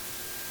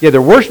 Yeah,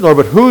 they're worshiping the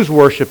Lord, but who's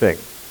worshiping?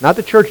 Not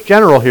the church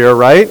general here,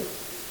 right?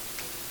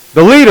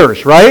 The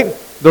leaders, right?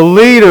 The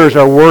leaders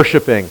are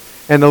worshiping,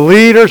 and the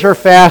leaders are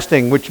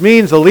fasting, which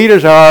means the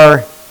leaders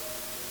are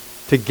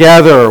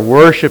together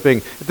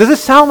worshiping. Does it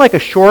sound like a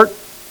short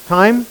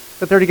time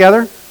that they're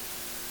together?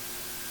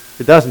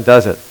 It doesn't,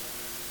 does it?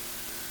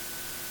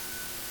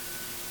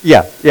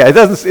 Yeah, it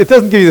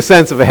doesn't give you the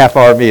sense of a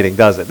half-hour meeting,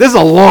 does it? This is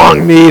a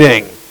long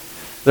meeting.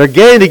 They're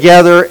getting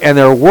together and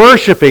they're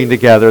worshiping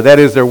together. That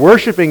is, they're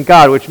worshiping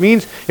God, which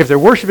means if they're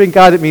worshiping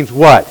God, it means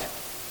what?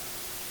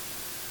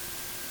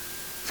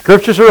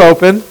 Scriptures are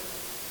open,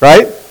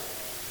 right?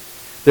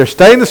 They're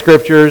studying the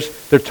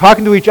Scriptures. They're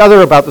talking to each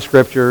other about the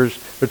Scriptures.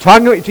 They're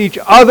talking to each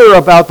other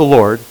about the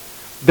Lord.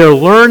 They're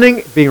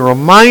learning, being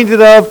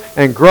reminded of,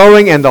 and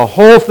growing, and the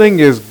whole thing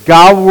is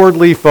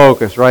Godwardly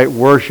focused, right?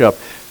 Worship.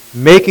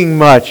 Making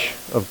much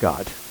of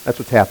God. That's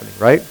what's happening,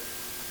 right?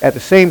 At the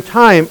same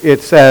time,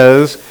 it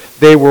says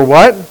they were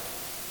what?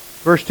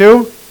 Verse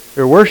 2?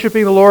 They were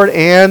worshiping the Lord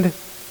and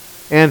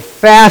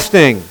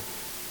fasting.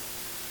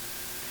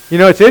 You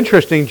know, it's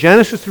interesting.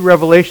 Genesis through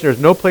Revelation, there's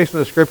no place in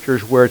the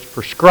Scriptures where it's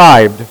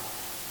prescribed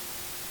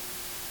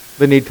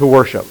the need to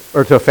worship,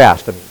 or to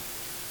fast, I mean.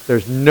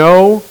 There's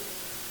no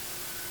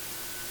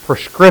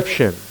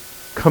prescription,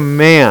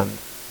 command,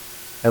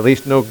 at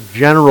least no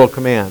general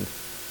command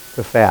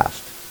to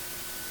fast.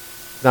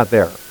 It's not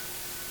there.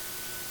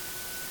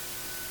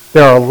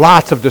 There are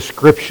lots of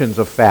descriptions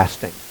of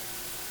fasting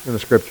in the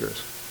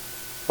Scriptures.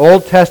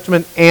 Old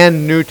Testament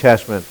and New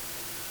Testament.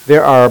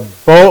 There are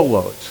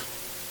boatloads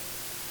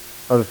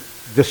of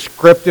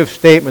descriptive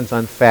statements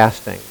on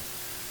fasting.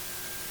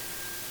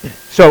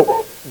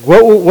 So,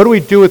 what do we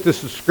do with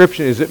this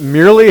description? Is it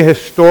merely a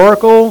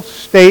historical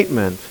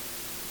statement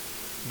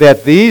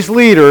that these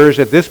leaders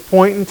at this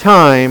point in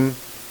time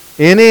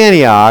in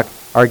Antioch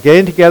are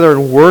getting together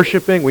and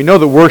worshiping? We know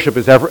that worship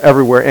is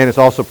everywhere and it's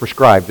also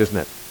prescribed, isn't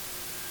it?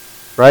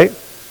 Right?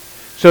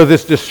 So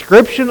this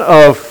description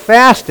of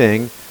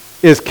fasting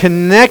is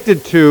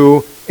connected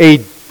to a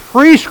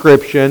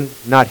prescription,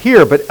 not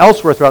here, but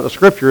elsewhere throughout the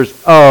Scriptures,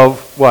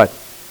 of what?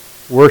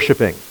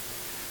 Worshiping.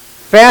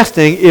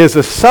 Fasting is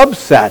a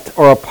subset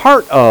or a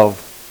part of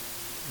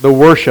the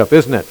worship,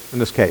 isn't it, in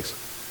this case?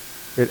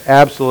 It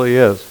absolutely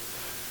is.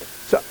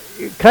 So,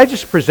 can I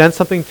just present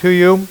something to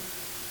you?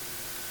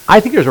 I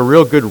think there's a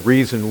real good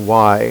reason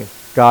why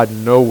God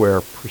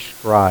nowhere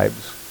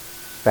prescribes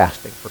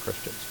fasting for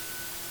Christians.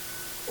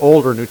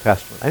 Old or New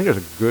Testament. I think there's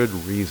a good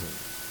reason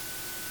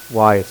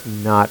why it's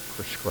not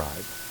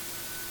prescribed.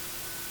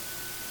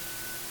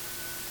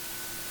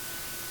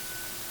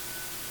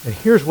 And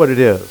here's what it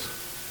is.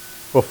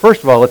 Well,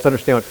 first of all, let's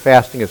understand what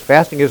fasting is.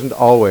 Fasting isn't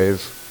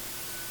always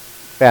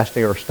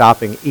fasting or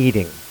stopping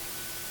eating.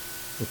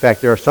 In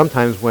fact, there are some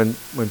times when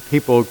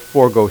people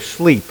forego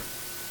sleep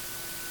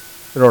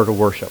in order to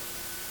worship.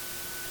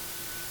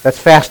 That's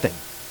fasting.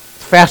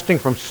 It's fasting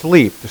from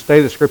sleep to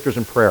study the Scriptures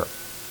and prayer.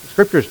 The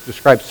Scriptures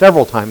describe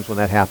several times when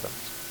that happens.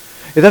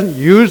 It doesn't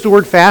use the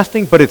word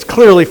fasting, but it's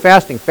clearly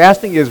fasting.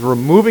 Fasting is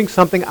removing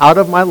something out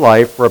of my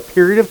life for a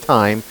period of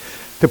time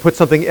to put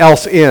something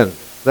else in.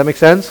 Does that make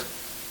sense?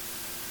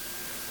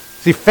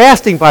 See,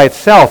 fasting by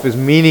itself is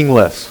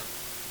meaningless.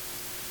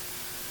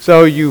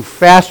 So you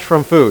fast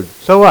from food.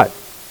 So what?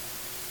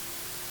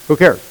 Who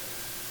cares?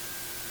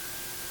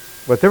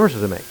 What difference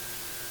does it make?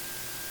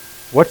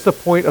 What's the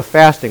point of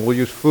fasting? We'll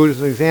use food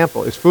as an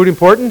example. Is food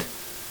important?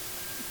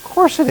 Of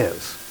course it is.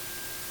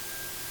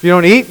 If you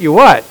don't eat, you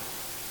what?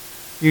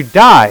 You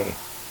die.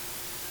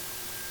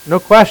 No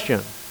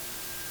question.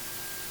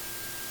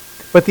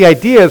 But the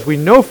idea is we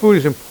know food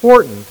is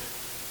important,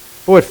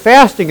 but what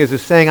fasting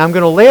is saying I'm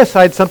going to lay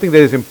aside something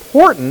that is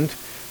important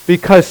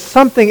because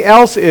something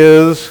else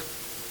is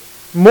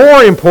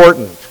more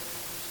important.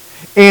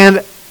 And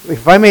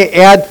if I may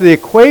add to the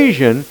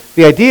equation,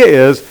 the idea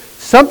is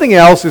something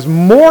else is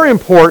more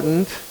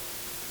important,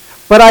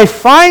 but I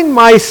find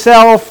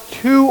myself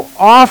too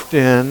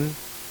often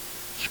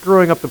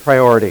screwing up the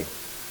priority.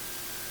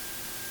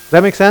 Does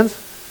that make sense?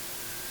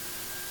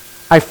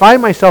 I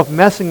find myself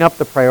messing up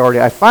the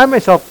priority. I find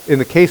myself, in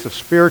the case of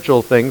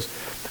spiritual things,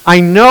 I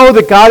know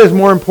that God is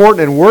more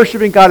important and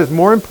worshiping God is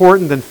more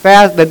important than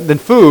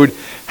food.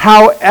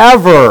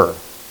 However,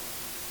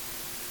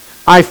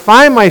 I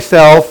find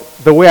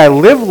myself, the way I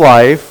live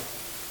life,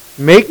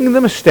 making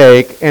the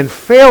mistake and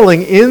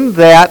failing in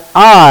that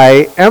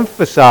I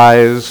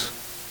emphasize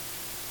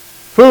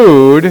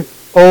food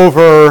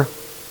over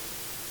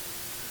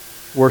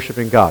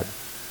worshiping God.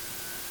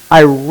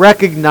 I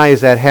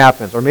recognize that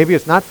happens. Or maybe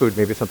it's not food,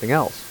 maybe it's something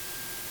else.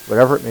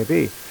 Whatever it may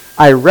be.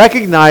 I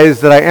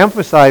recognize that I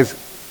emphasize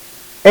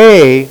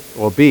A,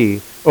 or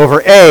B,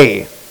 over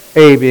A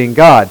being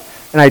God.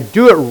 And I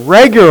do it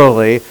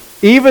regularly,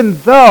 even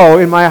though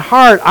in my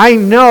heart I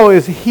know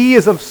as He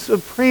is of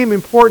supreme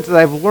importance, as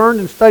I've learned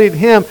and studied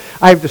Him,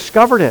 I've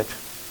discovered it.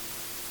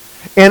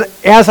 And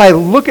as I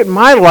look at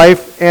my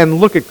life and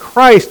look at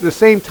Christ at the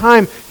same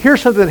time,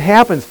 here's something that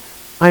happens.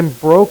 I'm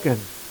broken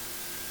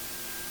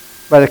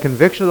by the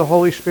conviction of the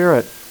Holy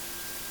Spirit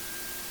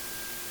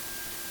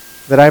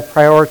that I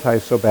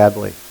prioritize so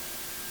badly.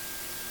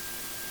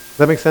 Does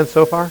that make sense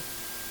so far?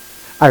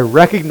 I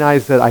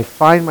recognize that I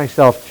find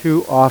myself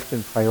too often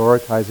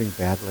prioritizing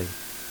badly.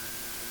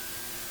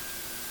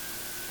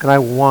 And I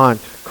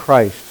want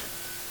Christ.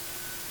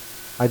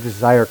 I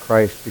desire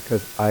Christ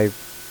because I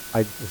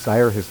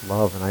desire His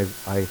love,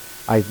 and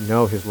I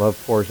know His love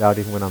pours out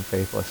even when I'm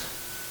faithless.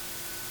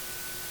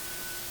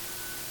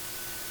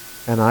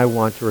 And I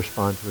want to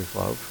respond to His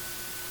love.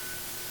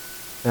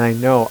 And I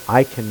know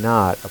I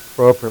cannot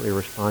appropriately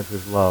respond to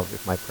His love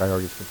if my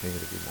priorities continue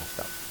to be messed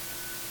up.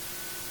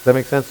 Does that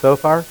make sense so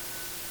far?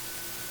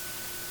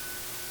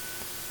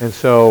 And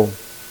so,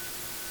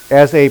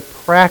 as a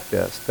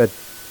practice that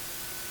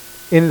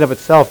in and of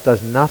itself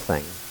does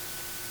nothing,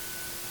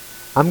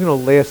 I'm going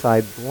to lay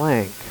aside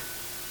blank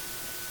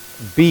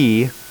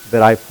B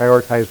that I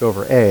prioritized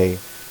over A.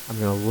 I'm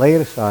going to lay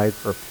it aside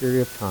for a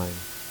period of time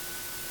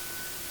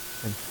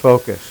and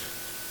focus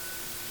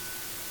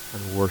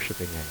on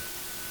worshiping A.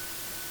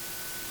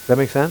 Does that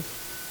make sense?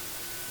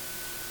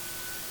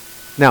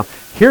 Now,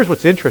 here's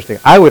what's interesting.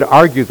 I would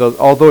argue, though,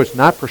 although it's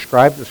not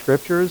prescribed in the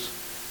Scriptures,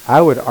 I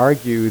would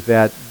argue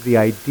that the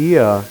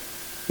idea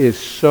is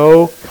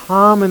so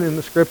common in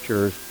the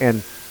Scriptures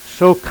and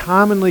so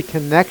commonly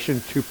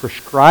connection to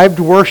prescribed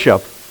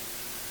worship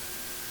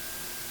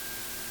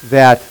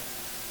that,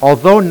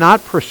 although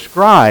not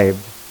prescribed,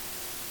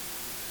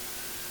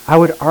 I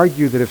would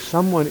argue that if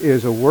someone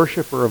is a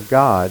worshiper of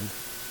God,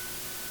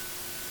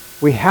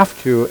 we have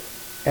to,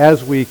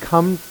 as we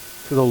come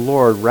to the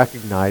Lord,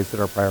 recognize that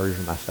our priorities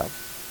are messed up.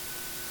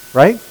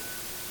 Right?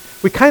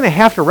 We kind of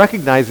have to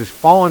recognize as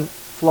fallen,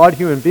 flawed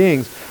human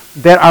beings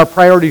that our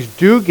priorities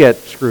do get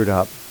screwed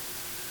up.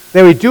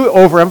 That we do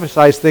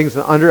overemphasize things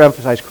and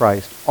underemphasize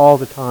Christ all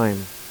the time.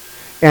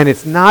 And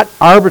it's not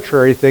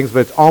arbitrary things, but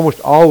it's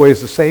almost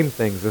always the same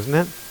things, isn't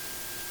it?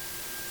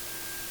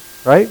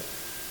 Right?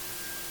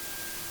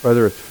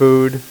 Whether it's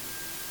food,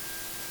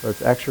 whether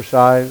it's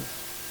exercise,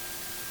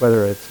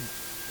 whether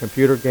it's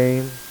computer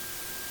games,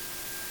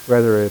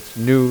 whether it's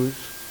news,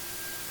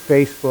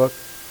 Facebook,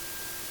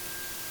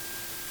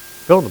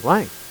 fill in the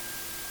blank.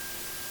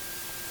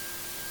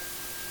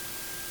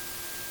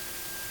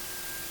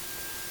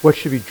 What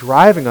should be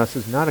driving us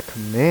is not a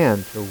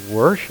command to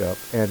worship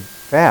and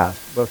fast,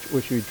 but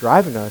what should be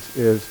driving us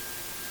is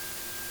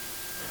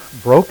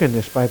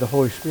brokenness by the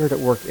Holy Spirit at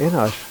work in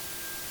us,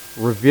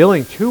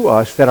 revealing to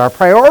us that our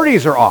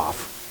priorities are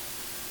off.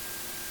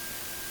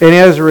 And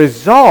as a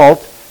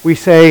result, we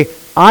say,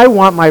 I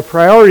want my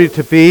priority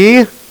to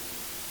be,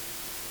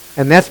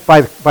 and that's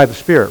by the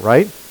Spirit,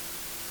 right?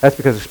 That's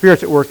because the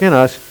Spirit's at work in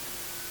us.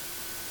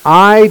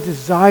 I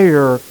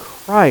desire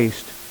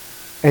Christ,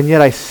 and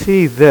yet I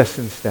see this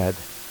instead.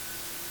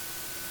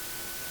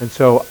 And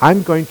so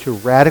I'm going to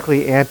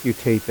radically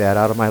amputate that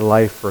out of my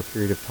life for a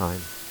period of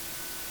time.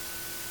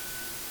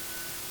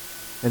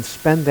 And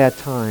spend that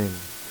time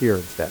here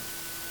instead.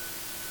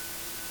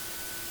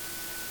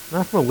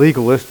 Not from a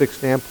legalistic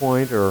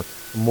standpoint or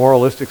a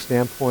moralistic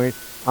standpoint.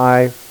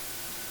 I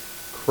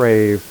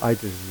crave, I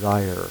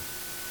desire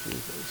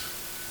Jesus.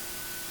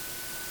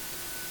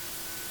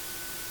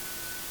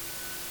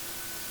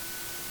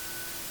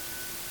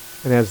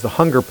 And as the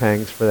hunger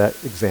pangs, for that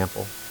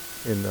example,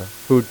 in the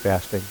food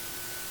fasting,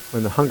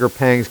 when the hunger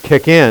pangs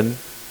kick in,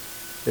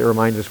 it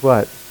reminds us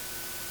what?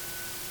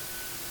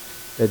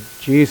 That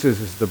Jesus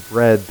is the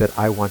bread that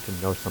I want to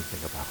know something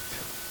about.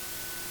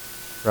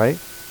 Right?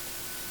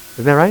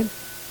 Isn't that right?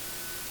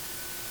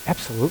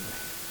 Absolutely.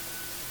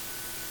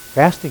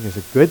 Fasting is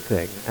a good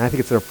thing, and I think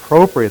it's an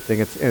appropriate thing,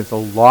 it's a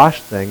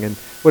lost thing. And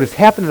what has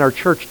happened in our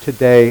church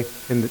today,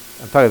 I'm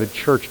talking the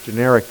church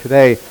generic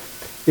today,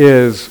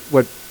 is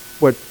what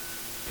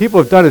people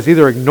have done is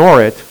either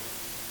ignore it,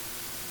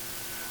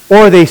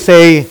 or they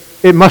say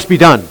it must be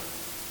done.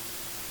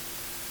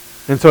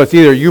 And so it's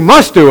either you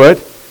must do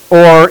it,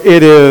 or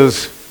it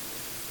is,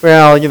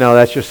 well,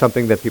 that's just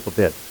something that people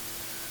did.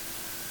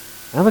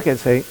 And I look at it and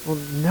say, well,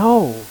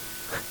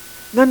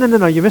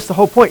 no, you missed the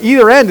whole point.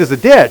 Either end is a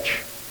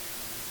ditch.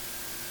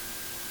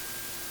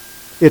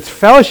 It's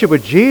fellowship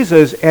with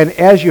Jesus, and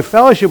as you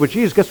fellowship with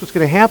Jesus, guess what's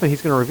going to happen?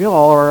 He's going to reveal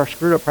all our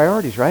screwed up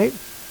priorities, right?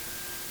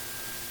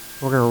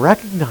 We're going to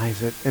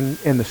recognize it,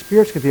 and the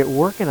Spirit's going to be at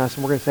work in us,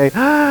 and we're going to say,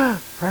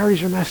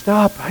 priorities are messed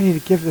up. I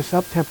need to give this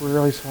up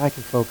temporarily so I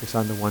can focus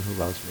on the one who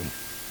loves me.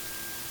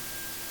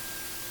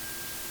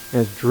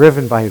 And it's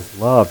driven by his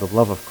love, the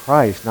love of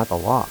Christ, not the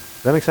law.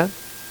 Does that make sense?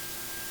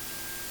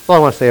 That's all I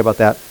want to say about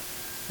that.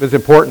 It's an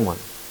important one.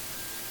 In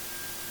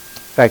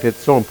fact, it's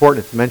so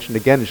important it's mentioned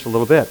again just a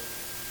little bit.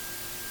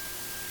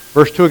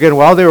 Verse 2 again,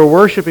 while they were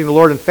worshiping the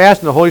Lord and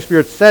fasting, the Holy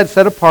Spirit said,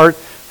 set apart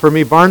for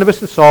me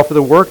Barnabas and Saul for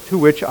the work to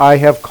which I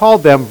have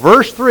called them.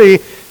 Verse 3,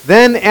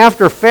 then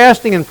after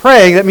fasting and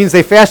praying, that means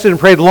they fasted and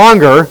prayed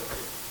longer.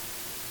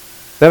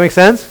 Does that make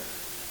sense?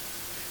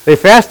 They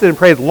fasted and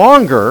prayed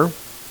longer.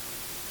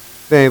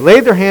 They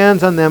laid their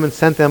hands on them and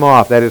sent them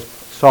off. That is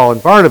Saul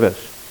and Barnabas.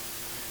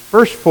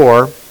 Verse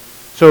 4,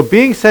 so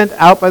being sent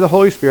out by the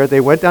Holy Spirit,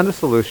 they went down to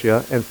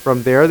Seleucia, and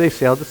from there they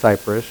sailed to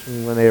Cyprus.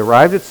 And when they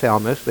arrived at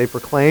Salamis, they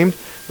proclaimed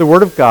the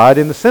word of God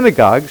in the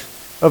synagogues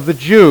of the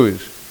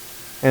Jews.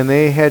 And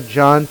they had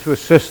John to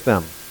assist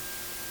them.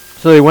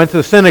 So they went to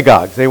the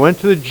synagogues. They went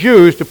to the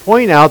Jews to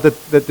point out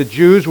that the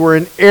Jews were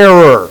in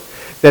error.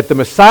 That the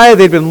Messiah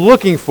they'd been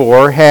looking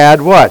for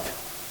had what?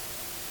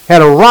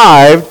 Had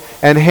arrived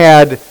and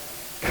had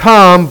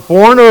come,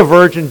 born of a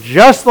virgin,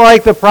 just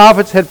like the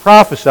prophets had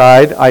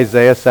prophesied,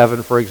 Isaiah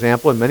 7, for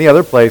example, and many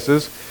other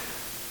places.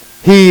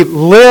 He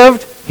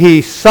lived,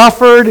 he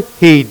suffered,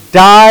 he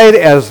died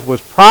as was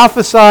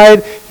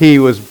prophesied, he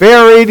was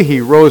buried, he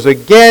rose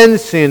again,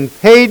 sin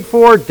paid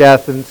for,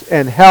 death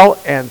and hell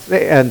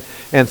and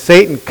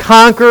Satan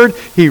conquered,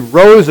 he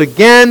rose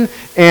again,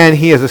 and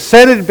he has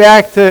ascended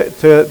back to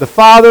the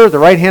Father, the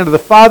right hand of the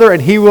Father,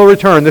 and he will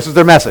return. This is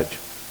their message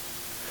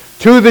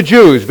to the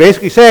Jews,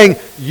 basically saying,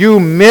 you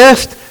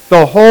missed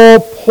the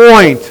whole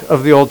point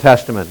of the Old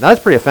Testament. Now,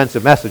 that's a pretty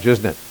offensive message,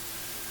 isn't it?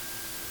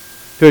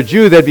 To a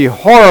Jew, that'd be a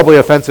horribly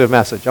offensive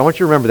message. I want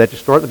you to remember that.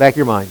 Just store it in the back of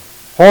your mind.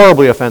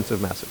 Horribly offensive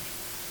message.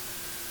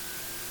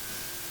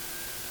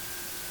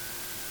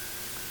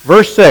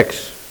 Verse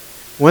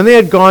 6. When they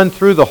had gone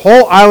through the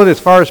whole island as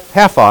far as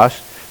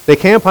Paphos, they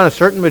came upon a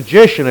certain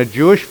magician, a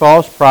Jewish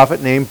false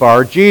prophet named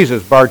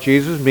Bar-Jesus.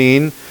 Bar-Jesus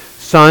means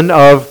son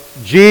of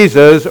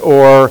Jesus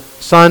or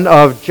son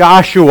of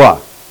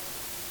Joshua.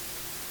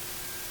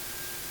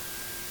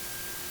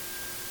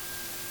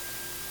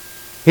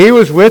 He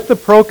was with the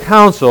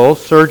proconsul,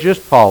 Sergius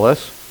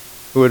Paulus,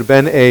 who had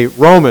been a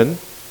Roman.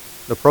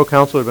 The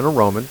proconsul had been a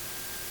Roman.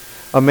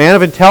 A man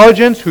of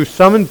intelligence who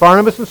summoned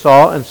Barnabas and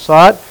Saul and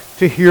sought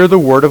to hear the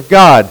word of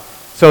God.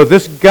 So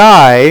this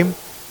guy,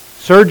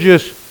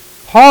 Sergius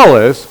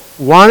Paulus,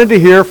 wanted to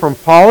hear from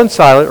Paul and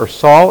Silas, or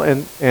Saul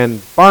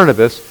and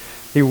Barnabas.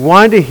 He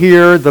wanted to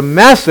hear the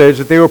message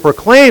that they were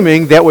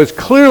proclaiming that was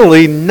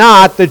clearly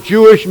not the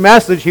Jewish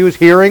message he was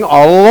hearing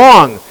all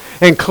along.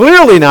 And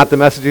clearly not the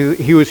message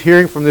he was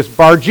hearing from this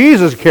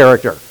Bar-Jesus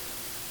character.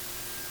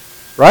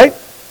 Right?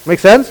 Make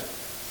sense?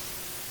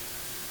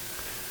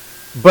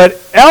 But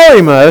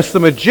Elymas, the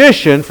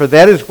magician, for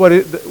that is what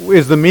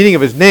is the meaning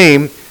of his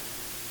name,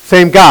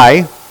 same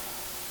guy,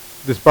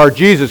 this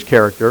Bar-Jesus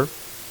character,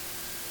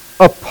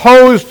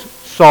 opposed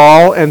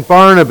Saul and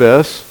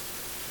Barnabas,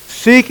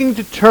 seeking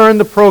to turn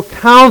the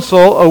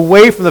proconsul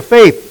away from the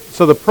faith.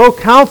 So the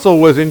proconsul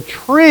was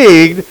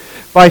intrigued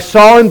by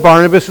Saul and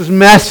Barnabas'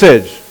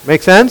 message.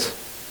 Make sense?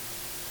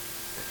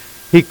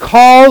 He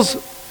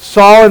calls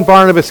Saul and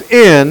Barnabas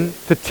in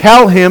to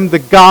tell him the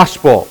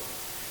gospel.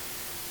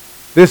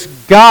 This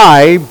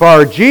guy,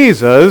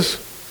 Bar-Jesus,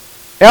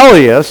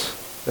 Elymas,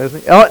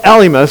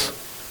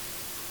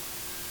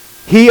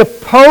 he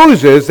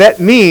opposes, that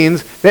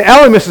means that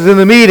Elymas is in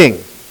the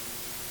meeting.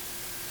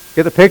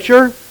 Get the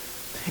picture?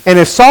 And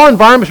as Saul and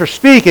Barnabas are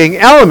speaking,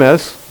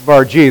 Elymas,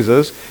 Bar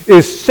Jesus,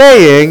 is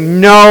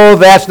saying, no,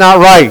 that's not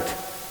right.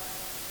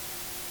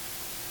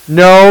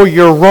 No,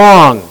 you're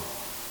wrong.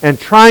 And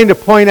trying to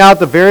point out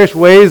the various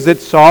ways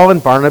that Saul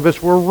and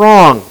Barnabas were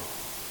wrong.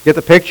 Get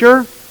the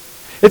picture?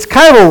 It's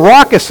kind of a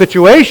raucous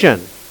situation.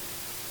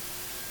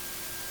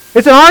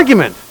 It's an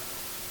argument.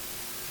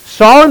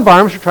 Saul and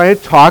Barnabas are trying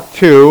to talk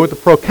to the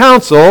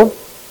proconsul.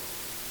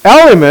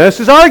 Elymas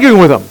is arguing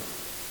with them.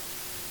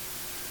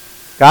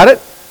 Got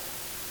it?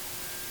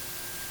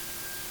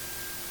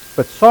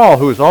 But Saul,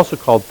 who is also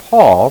called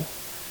Paul,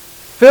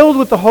 filled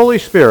with the Holy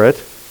Spirit,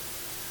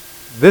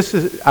 this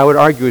is, I would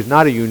argue, is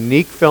not a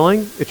unique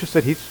filling. It's just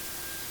that he's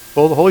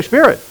full of the Holy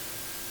Spirit.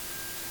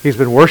 He's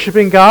been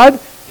worshiping God.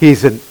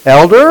 He's an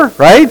elder,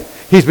 right?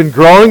 He's been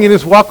growing in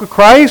his walk with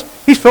Christ.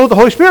 He's filled with the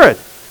Holy Spirit.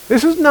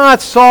 This is not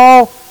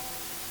Saul,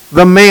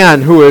 the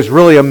man who is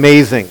really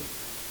amazing.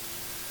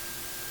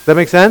 Does that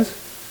make sense?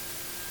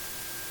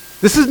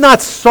 This is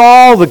not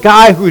Saul, the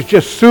guy who's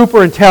just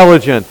super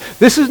intelligent.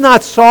 This is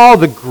not Saul,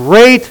 the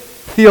great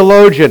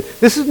theologian.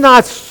 This is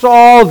not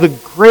Saul, the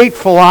great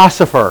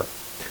philosopher.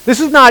 This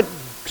is not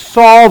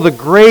Saul, the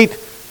great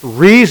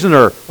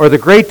reasoner or the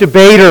great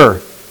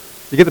debater.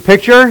 You get the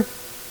picture?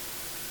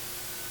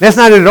 That's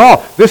not it at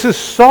all. This is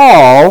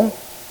Saul,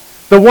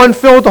 the one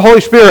filled with the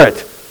Holy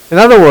Spirit. In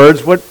other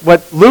words,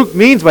 what Luke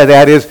means by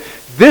that is,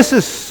 this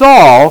is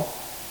Saul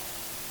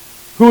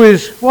who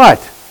is what?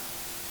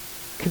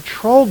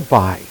 Controlled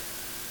by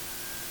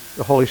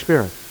the Holy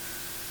Spirit.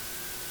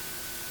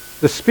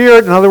 The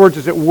Spirit, in other words,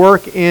 is at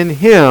work in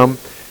him.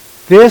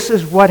 This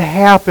is what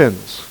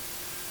happens.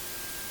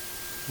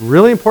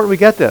 Really important we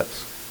get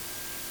this.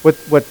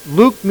 What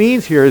Luke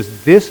means here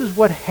is this is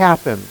what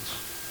happens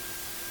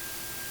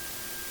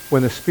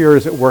when the Spirit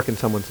is at work in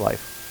someone's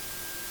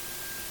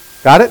life.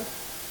 Got it?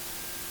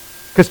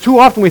 Because too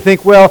often we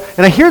think, well,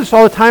 and I hear this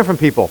all the time from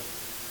people.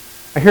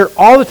 I hear it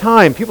all the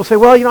time. People say,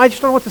 well, I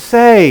just don't know what to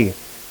say.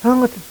 I don't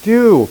know what to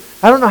do.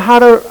 I don't know how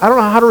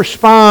to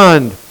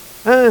respond.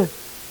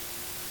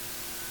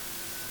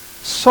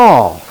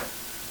 Saul,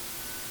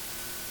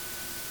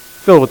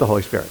 filled with the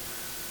Holy Spirit.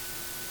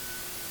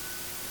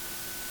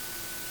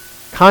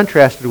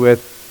 Contrasted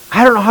with,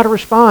 I don't know how to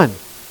respond.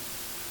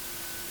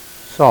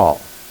 Saul,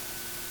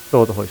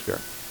 filled with the Holy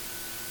Spirit.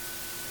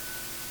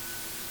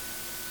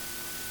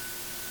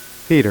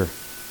 Peter,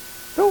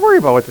 don't worry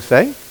about what to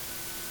say.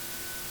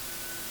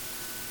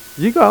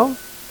 You go.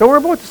 Don't worry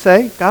about what to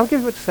say. God will give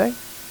you what to say.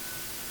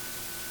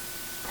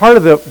 Part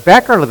of the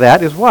background of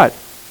that is what?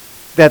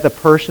 That the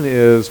person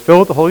is filled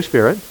with the Holy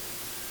Spirit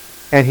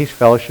and he's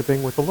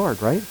fellowshipping with the Lord,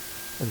 right?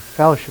 And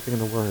fellowshipping in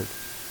the Word.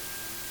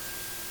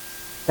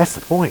 That's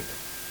the point.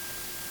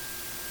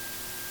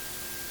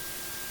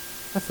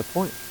 That's the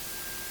point.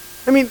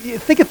 I mean,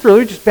 think it through.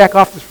 Let me just back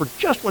off this for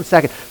just 1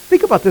 second.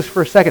 Think about this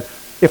for a second.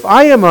 If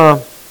I am a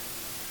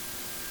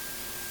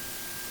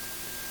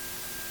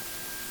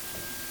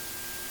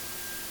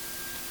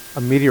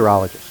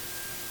meteorologist,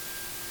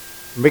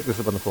 I'm making this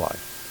up on the fly.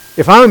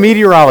 If I'm a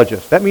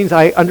meteorologist, that means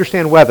I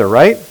understand weather,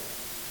 right?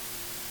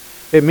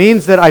 It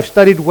means that I've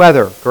studied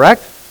weather,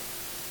 correct?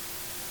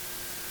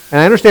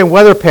 And I understand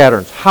weather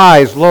patterns,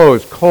 highs,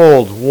 lows,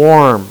 colds,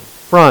 warm,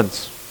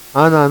 fronts,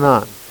 on and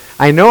on.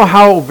 I know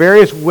how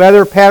various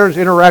weather patterns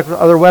interact with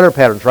other weather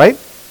patterns, right?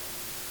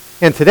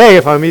 And today,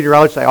 if I'm a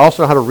meteorologist, I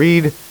also know how to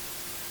read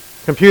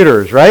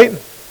computers, right?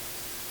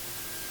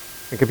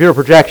 And computer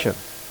projection.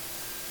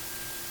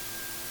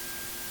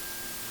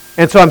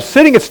 And so I'm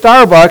sitting at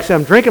Starbucks,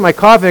 I'm drinking my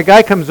coffee, and a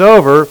guy comes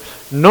over,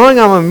 knowing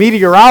I'm a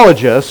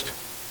meteorologist,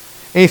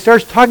 and he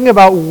starts talking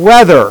about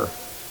weather.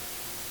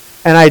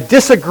 And I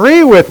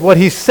disagree with what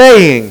he's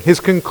saying, his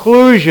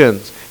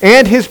conclusions,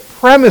 and his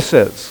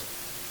premises,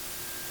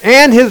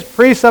 and his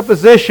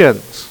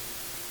presuppositions.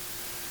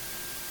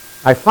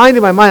 I find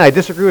in my mind I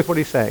disagree with what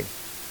he's saying.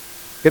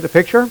 Get the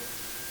picture?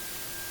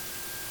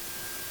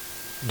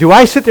 Do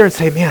I sit there and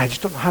say, man, I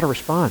just don't know how to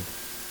respond?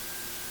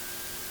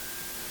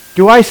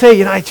 Do I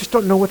say, I just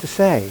don't know what to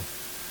say?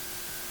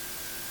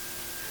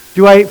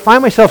 Do I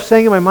find myself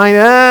saying in my mind,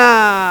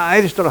 I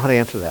just don't know how to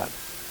answer that?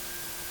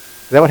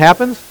 Is that what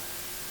happens?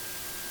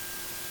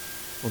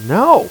 Well,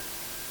 no.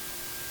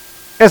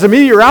 As a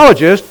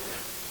meteorologist,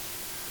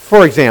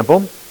 for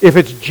example, if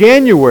it's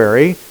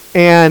January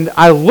and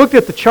I looked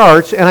at the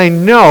charts and I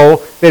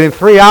know that in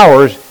 3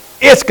 hours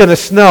it's going to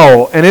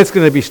snow and it's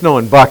going to be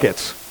snowing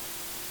buckets.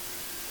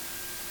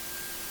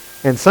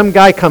 And some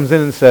guy comes in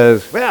and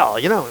says, well,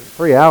 in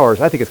 3 hours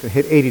I think it's going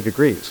to hit 80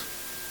 degrees.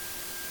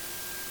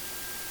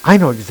 I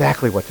know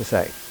exactly what to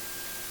say.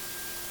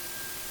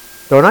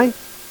 Don't I?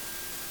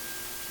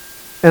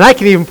 And I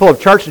can even pull up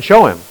charts and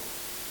show him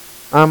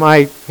on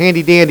my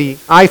handy-dandy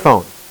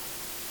iPhone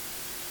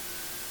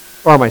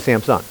or my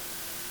Samsung.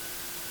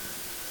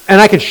 And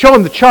I can show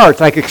him the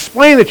charts. I can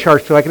explain the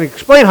charts to him. I can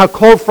explain how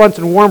cold fronts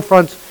and warm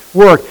fronts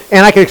work.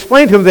 And I can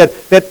explain to him that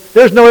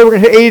there's no way we're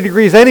going to hit 80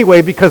 degrees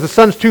anyway because the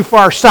sun's too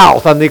far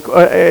south on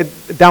the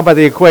down by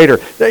the equator.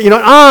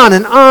 On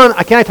and on.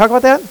 Can I talk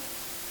about that?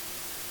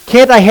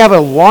 Can't I have a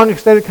long,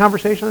 extended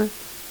conversation on it?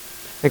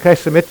 And can I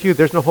submit to you,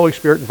 there's no Holy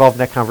Spirit involved in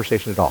that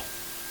conversation at all?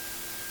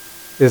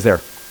 Is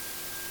there?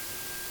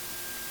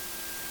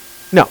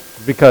 No,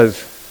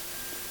 because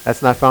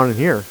that's not found in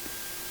here.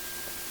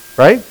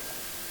 Right?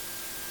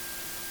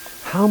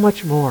 How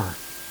much more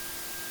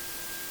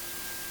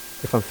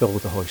if I'm filled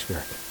with the Holy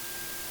Spirit?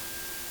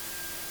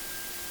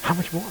 How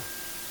much more?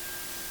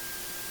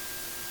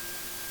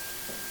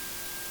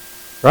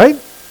 Right?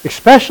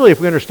 Especially if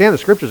we understand the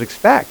Scriptures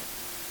expect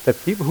that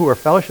people who are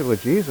fellowship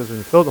with Jesus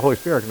and filled with the Holy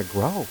Spirit are going to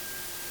grow.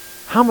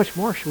 How much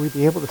more should we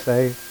be able to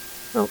say,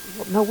 no,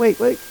 wait.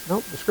 No,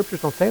 the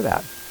Scriptures don't say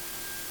that.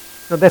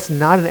 No, that's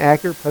not an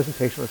accurate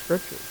presentation of the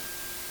Scriptures.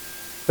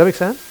 Does that make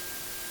sense?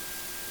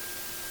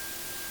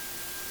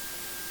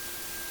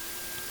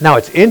 Now,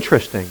 it's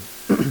interesting.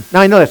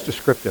 Now, I know that's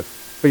descriptive.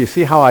 But you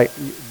see how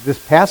this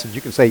passage,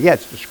 you can say, yeah,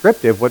 it's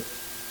descriptive, what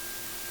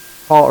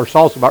Paul or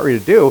Saul's about ready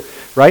to do,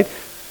 right?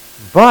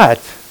 But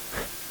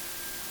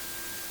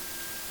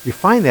you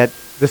find that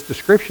this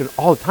description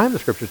all the time in the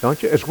Scriptures,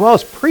 don't you? As well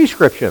as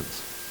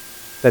prescriptions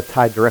that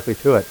tie directly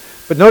to it.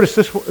 But notice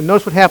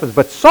what happens.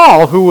 But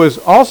Saul, who was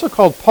also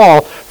called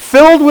Paul,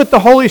 filled with the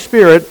Holy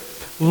Spirit,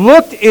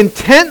 looked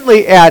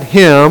intently at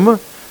him,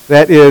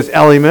 that is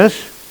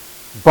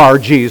Elymas, Bar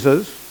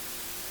Jesus,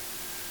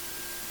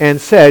 and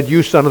said,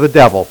 "You son of the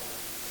devil."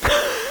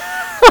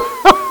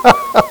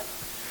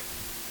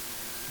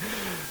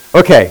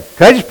 Okay,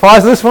 can I just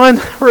pause this one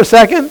for a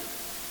second?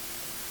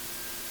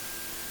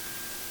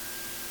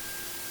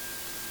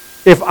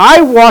 If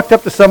I walked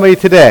up to somebody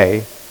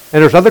today,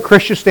 and there's other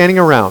Christians standing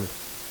around,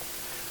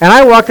 and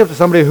I walked up to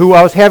somebody who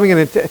I was having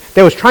that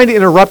was trying to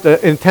interrupt an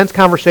intense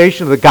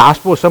conversation of the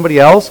gospel with somebody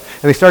else,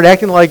 and they started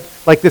acting like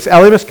this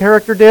Elymas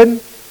character did, and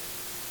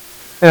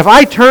if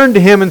I turned to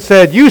him and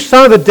said, "You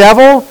son of the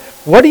devil,"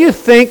 what do you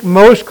think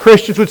most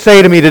Christians would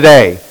say to me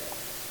today?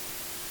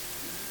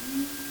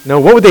 No,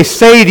 what would they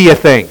say, do you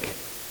think?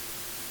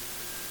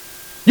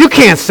 You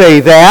can't say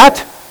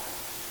that.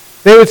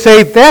 They would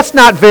say, that's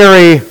not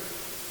very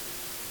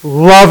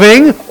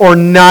loving or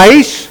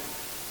nice.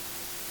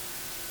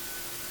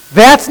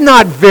 That's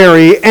not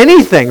very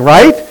anything,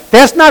 right?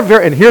 That's not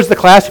very, and here's the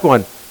classic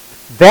one.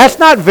 That's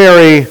not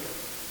very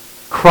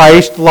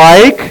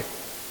Christ-like.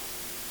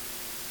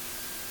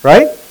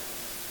 Right?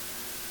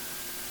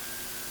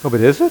 Oh,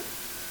 but is it?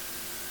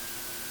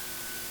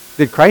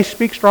 Did Christ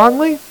speak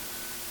strongly?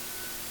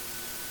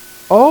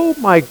 Oh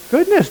my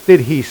goodness,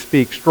 did he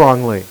speak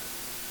strongly?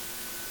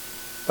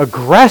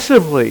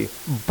 Aggressively,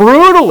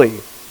 brutally.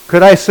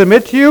 Could I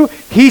submit to you?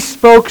 He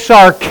spoke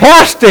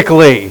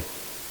sarcastically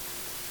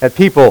at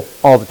people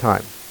all the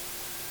time.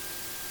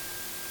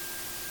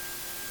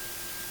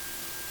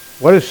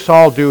 What does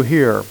Saul do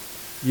here?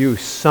 You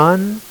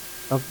son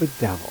of the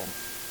devil.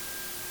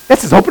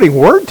 That's his opening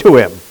word to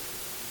him.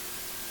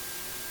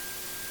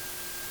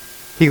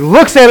 He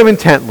looks at him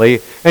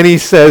intently and he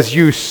says,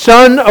 "You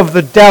son of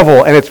the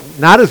devil." And it's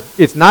not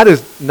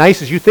as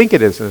nice as you think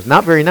it is. And it's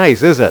not very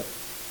nice, is it?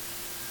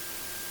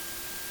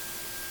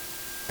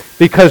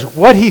 Because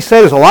what he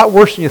said is a lot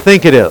worse than you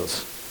think it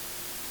is.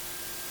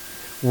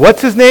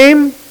 What's his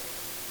name?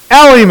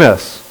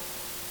 Elymas.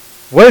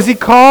 What is he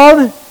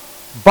called?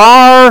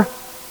 Bar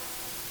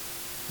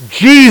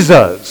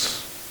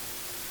Jesus.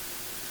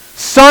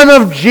 Son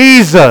of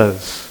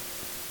Jesus.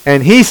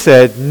 And he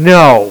said,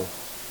 no.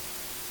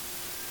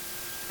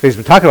 Because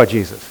he's been talking about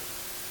Jesus.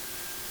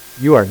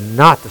 You are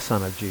not the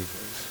son of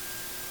Jesus.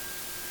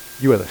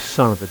 You are the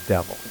son of the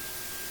devil.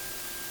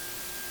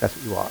 That's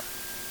what you are.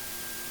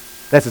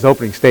 That's his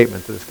opening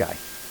statement to this guy.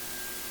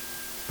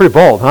 Pretty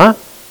bold, huh?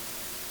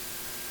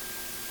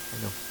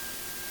 I know.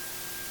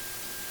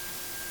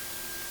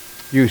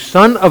 You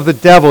son of the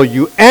devil,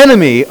 you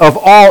enemy of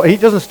all. He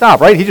doesn't stop,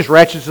 right? He just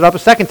ratchets it up a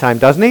second time,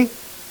 doesn't he?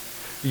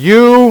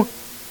 You,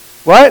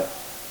 what?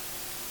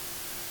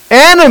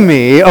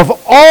 Enemy of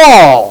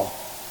all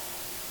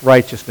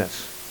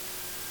righteousness.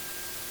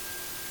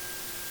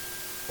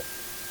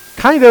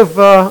 Kind of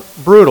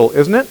brutal,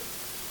 isn't it?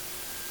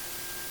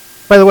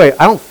 By the way,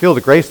 I don't feel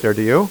the grace there,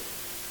 do you?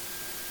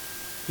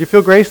 You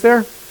feel grace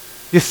there?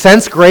 You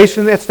sense grace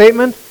in that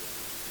statement?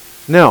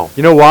 No.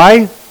 You know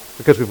why?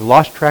 Because we've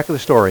lost track of the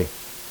story.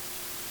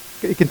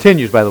 It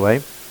continues, by the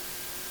way.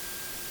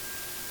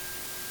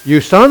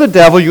 You son of the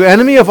devil, you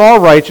enemy of all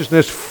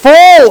righteousness,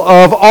 full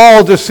of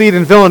all deceit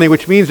and villainy,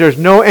 which means there's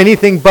no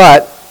anything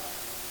but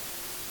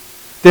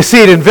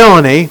deceit and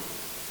villainy.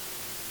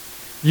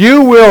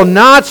 Will you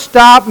not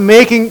stop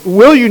making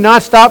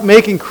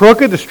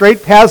crooked the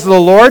straight paths of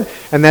the Lord?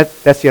 And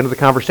that's the end of the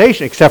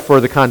conversation, except for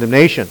the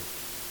condemnation.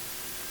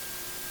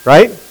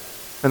 Right?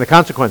 And the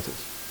consequences.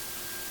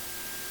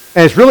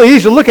 And it's really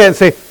easy to look at it and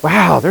say,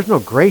 wow, there's no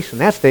grace in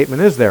that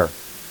statement, is there?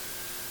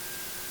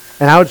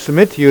 And I would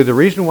submit to you, the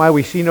reason why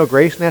we see no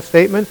grace in that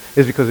statement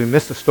is because we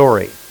missed the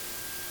story.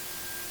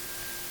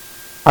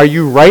 Are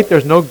you right?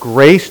 There's no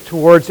grace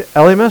towards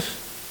Elymas?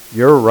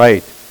 You're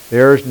right.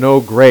 There's no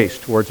grace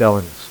towards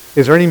Elymas.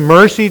 Is there any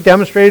mercy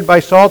demonstrated by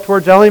Saul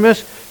towards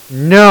Elymas?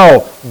 No.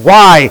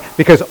 Why?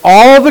 Because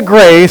all the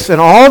grace and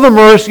all the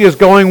mercy is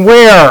going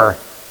where?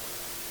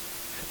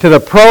 To the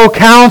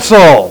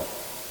proconsul.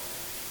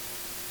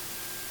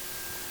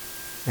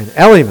 And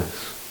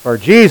Elymas, or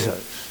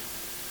Jesus,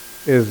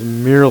 is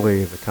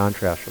merely the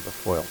contrast or the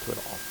foil to it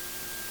all.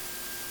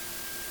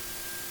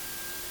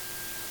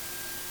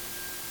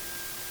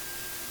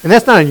 And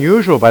that's not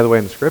unusual, by the way,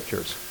 in the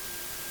Scriptures.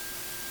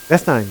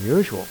 That's not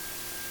unusual.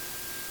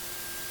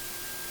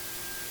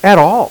 At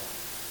all.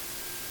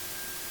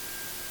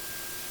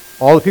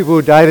 All the people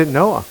who died at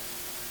Noah,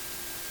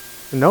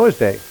 in Noah's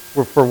day,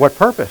 were for what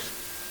purpose?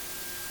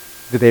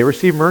 Did they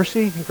receive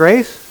mercy and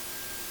grace?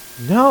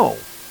 No.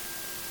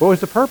 What was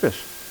the purpose?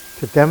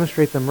 To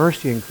demonstrate the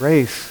mercy and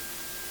grace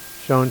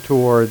shown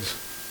towards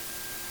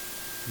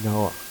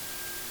Noah.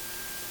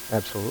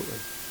 Absolutely.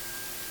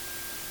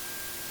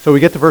 So we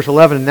get to verse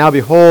 11, and now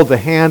behold, the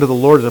hand of the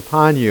Lord is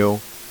upon you.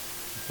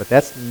 But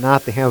that's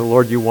not the hand of the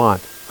Lord you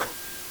want.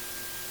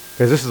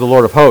 Because this is the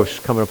Lord of hosts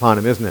coming upon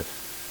him, isn't it?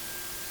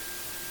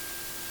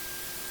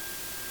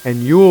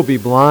 And you will be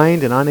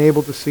blind and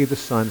unable to see the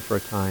sun for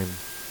a time.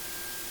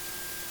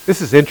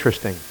 This is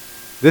interesting.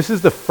 This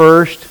is the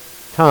first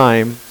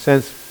time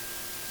since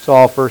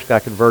Saul first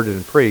got converted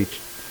and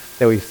preached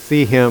that we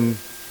see him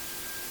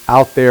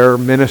out there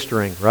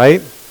ministering,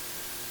 right?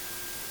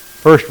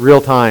 First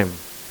real time.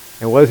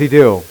 And what does he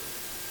do?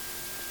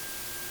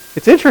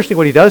 It's interesting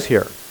what he does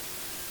here.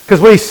 Because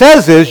what he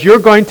says is, you're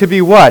going to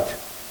be what?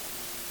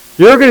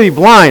 You're going to be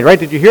blind, right?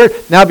 Did you hear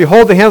it? Now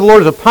behold, the hand of the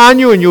Lord is upon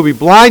you, and you'll be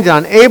blind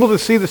and unable to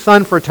see the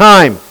sun for a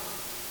time.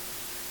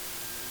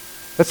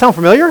 That sound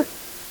familiar?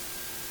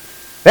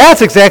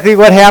 That's exactly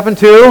what happened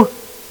to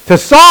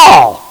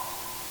Saul.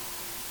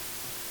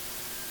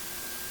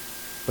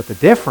 But the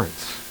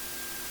difference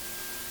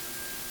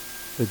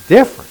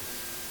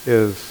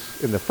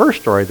is, in the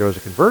first story, there was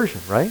a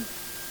conversion, right?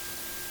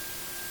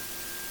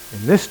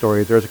 In this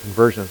story, there's a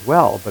conversion as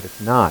well, but it's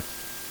not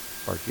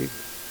for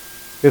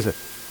Jesus. Is it?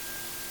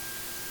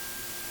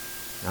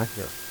 Not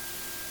here.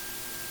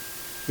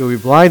 You'll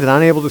be blind and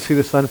unable to see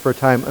the sun for a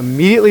time.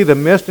 Immediately the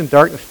mist and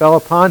darkness fell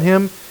upon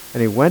him,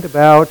 and he went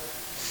about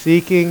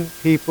seeking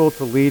people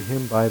to lead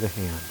him by the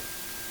hand.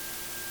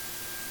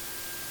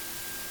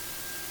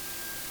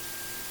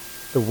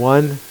 The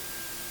one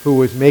who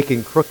was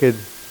making crooked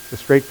the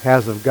straight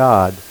paths of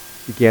God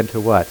began to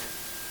what?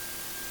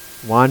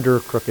 Wander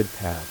crooked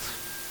paths.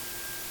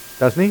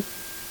 Doesn't he?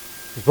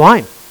 He's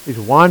blind. He's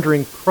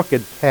wandering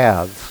crooked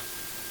paths.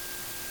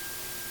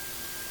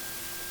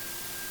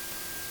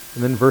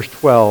 And then verse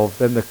 12,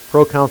 then the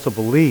proconsul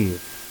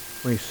believed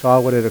when he saw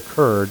what had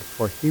occurred,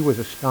 for he was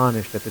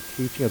astonished at the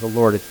teaching of the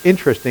Lord. It's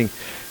interesting.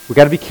 We've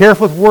got to be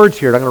careful with words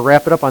here. I'm going to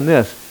wrap it up on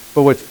this.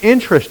 But what's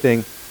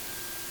interesting,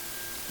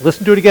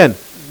 listen to it again.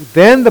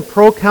 Then the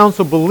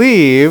proconsul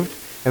believed,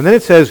 and then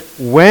it says,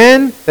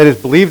 when, that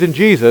is, believed in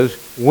Jesus,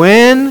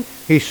 when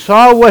he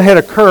saw what had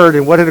occurred,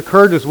 and what had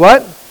occurred is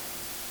what?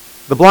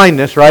 The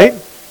blindness, right?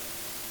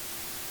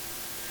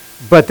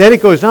 But then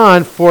it goes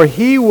on, for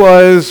he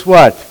was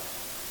what?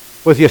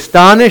 Was he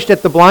astonished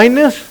at the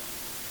blindness?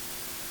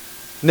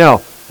 No.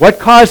 What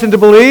caused him to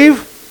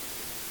believe?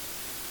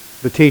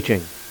 The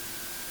teaching.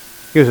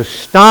 He was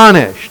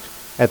astonished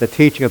at the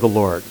teaching of the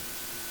Lord.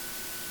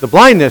 The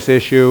blindness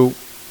issue,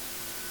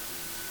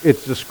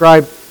 it's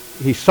described,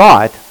 he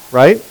saw it,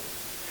 right?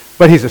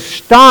 But he's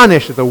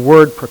astonished at the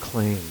word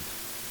proclaimed.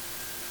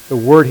 The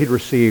word he'd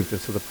received,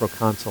 and so the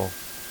proconsul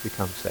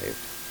becomes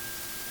saved.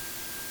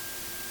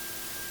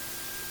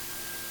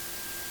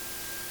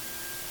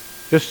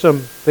 Just some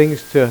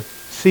things to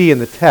see in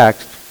the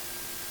text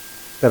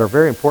that are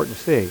very important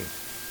to see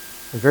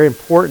and very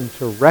important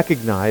to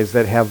recognize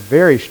that have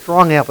very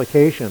strong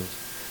applications.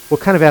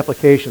 What kind of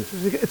applications?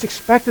 It's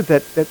expected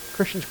that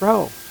Christians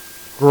grow.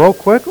 Grow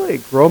quickly,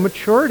 grow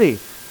maturity,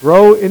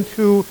 grow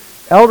into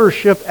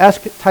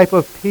eldership-esque type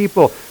of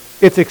people.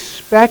 It's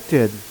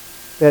expected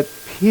that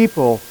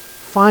people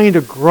find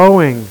a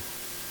growing,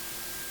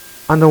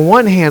 on the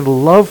one hand,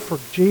 love for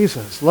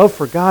Jesus, love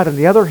for God, on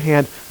the other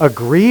hand, a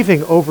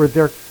grieving over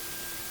their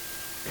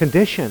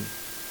condition,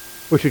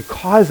 which would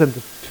cause them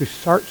to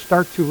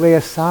start to lay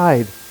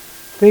aside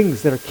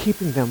things that are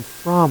keeping them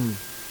from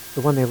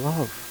the one they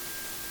love.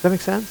 Does that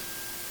make sense?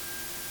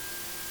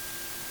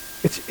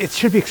 It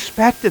should be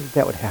expected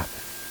that would happen.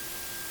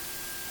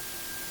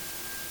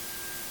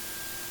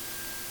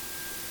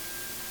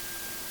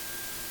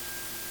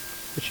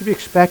 It should be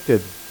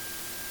expected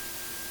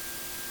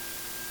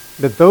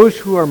that those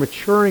who are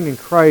maturing in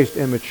Christ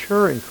and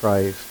mature in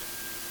Christ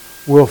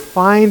will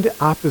find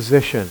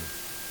opposition,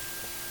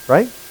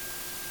 right?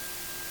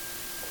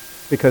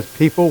 Because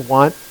people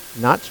want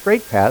not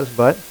straight paths,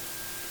 but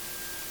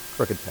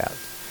crooked paths.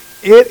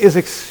 It is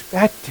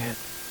expected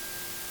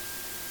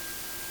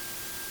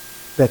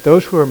that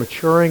those who are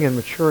maturing and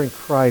mature in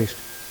Christ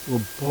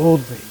will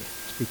boldly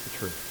speak the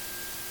truth.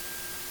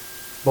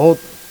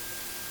 Boldly.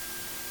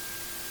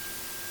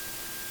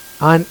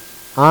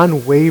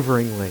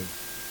 Unwaveringly.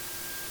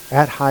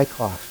 at high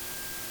cost.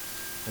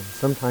 And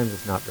sometimes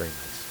it's not very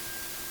nice.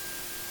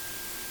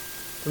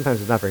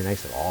 Sometimes it's not very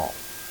nice at all.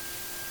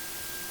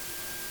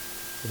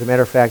 As a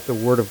matter of fact, the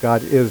Word of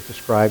God is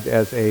described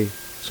as a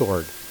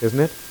sword, isn't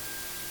it?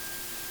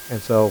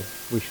 And so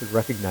we should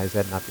recognize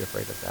that and not be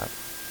afraid of that.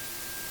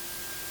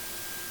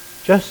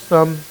 Just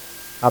some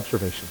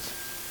observations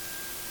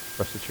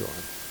for us to chew on.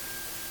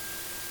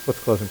 Let's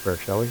close in prayer,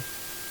 shall we?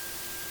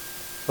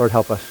 Lord,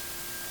 help us.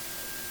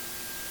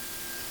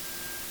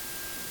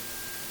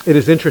 It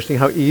is interesting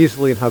how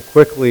easily and how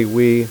quickly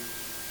we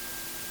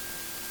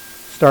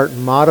start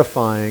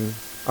modifying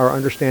our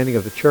understanding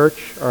of the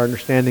church, our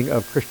understanding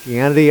of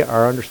Christianity,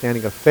 our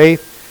understanding of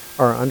faith,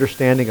 our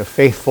understanding of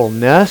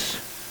faithfulness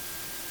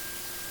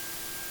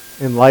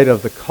in light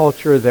of the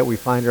culture that we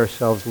find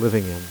ourselves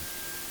living in.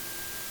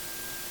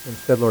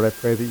 Instead, Lord, I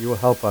pray that you will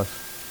help us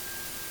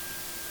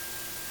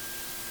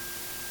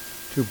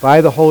to,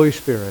 by the Holy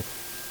Spirit,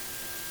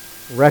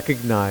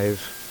 recognize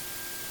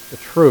the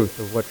truth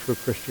of what true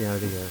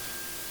Christianity is.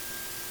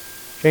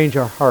 Change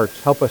our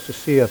hearts. Help us to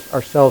see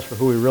ourselves for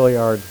who we really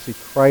are and to see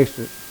Christ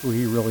for who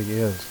he really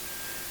is.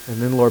 And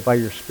then, Lord, by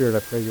your Spirit, I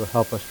pray you'll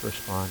help us to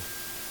respond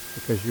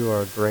because you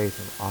are a great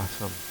and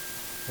awesome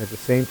and at the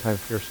same time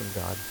fearsome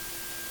God.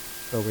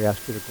 So we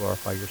ask you to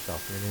glorify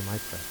yourself. In your name I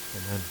pray.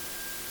 Amen.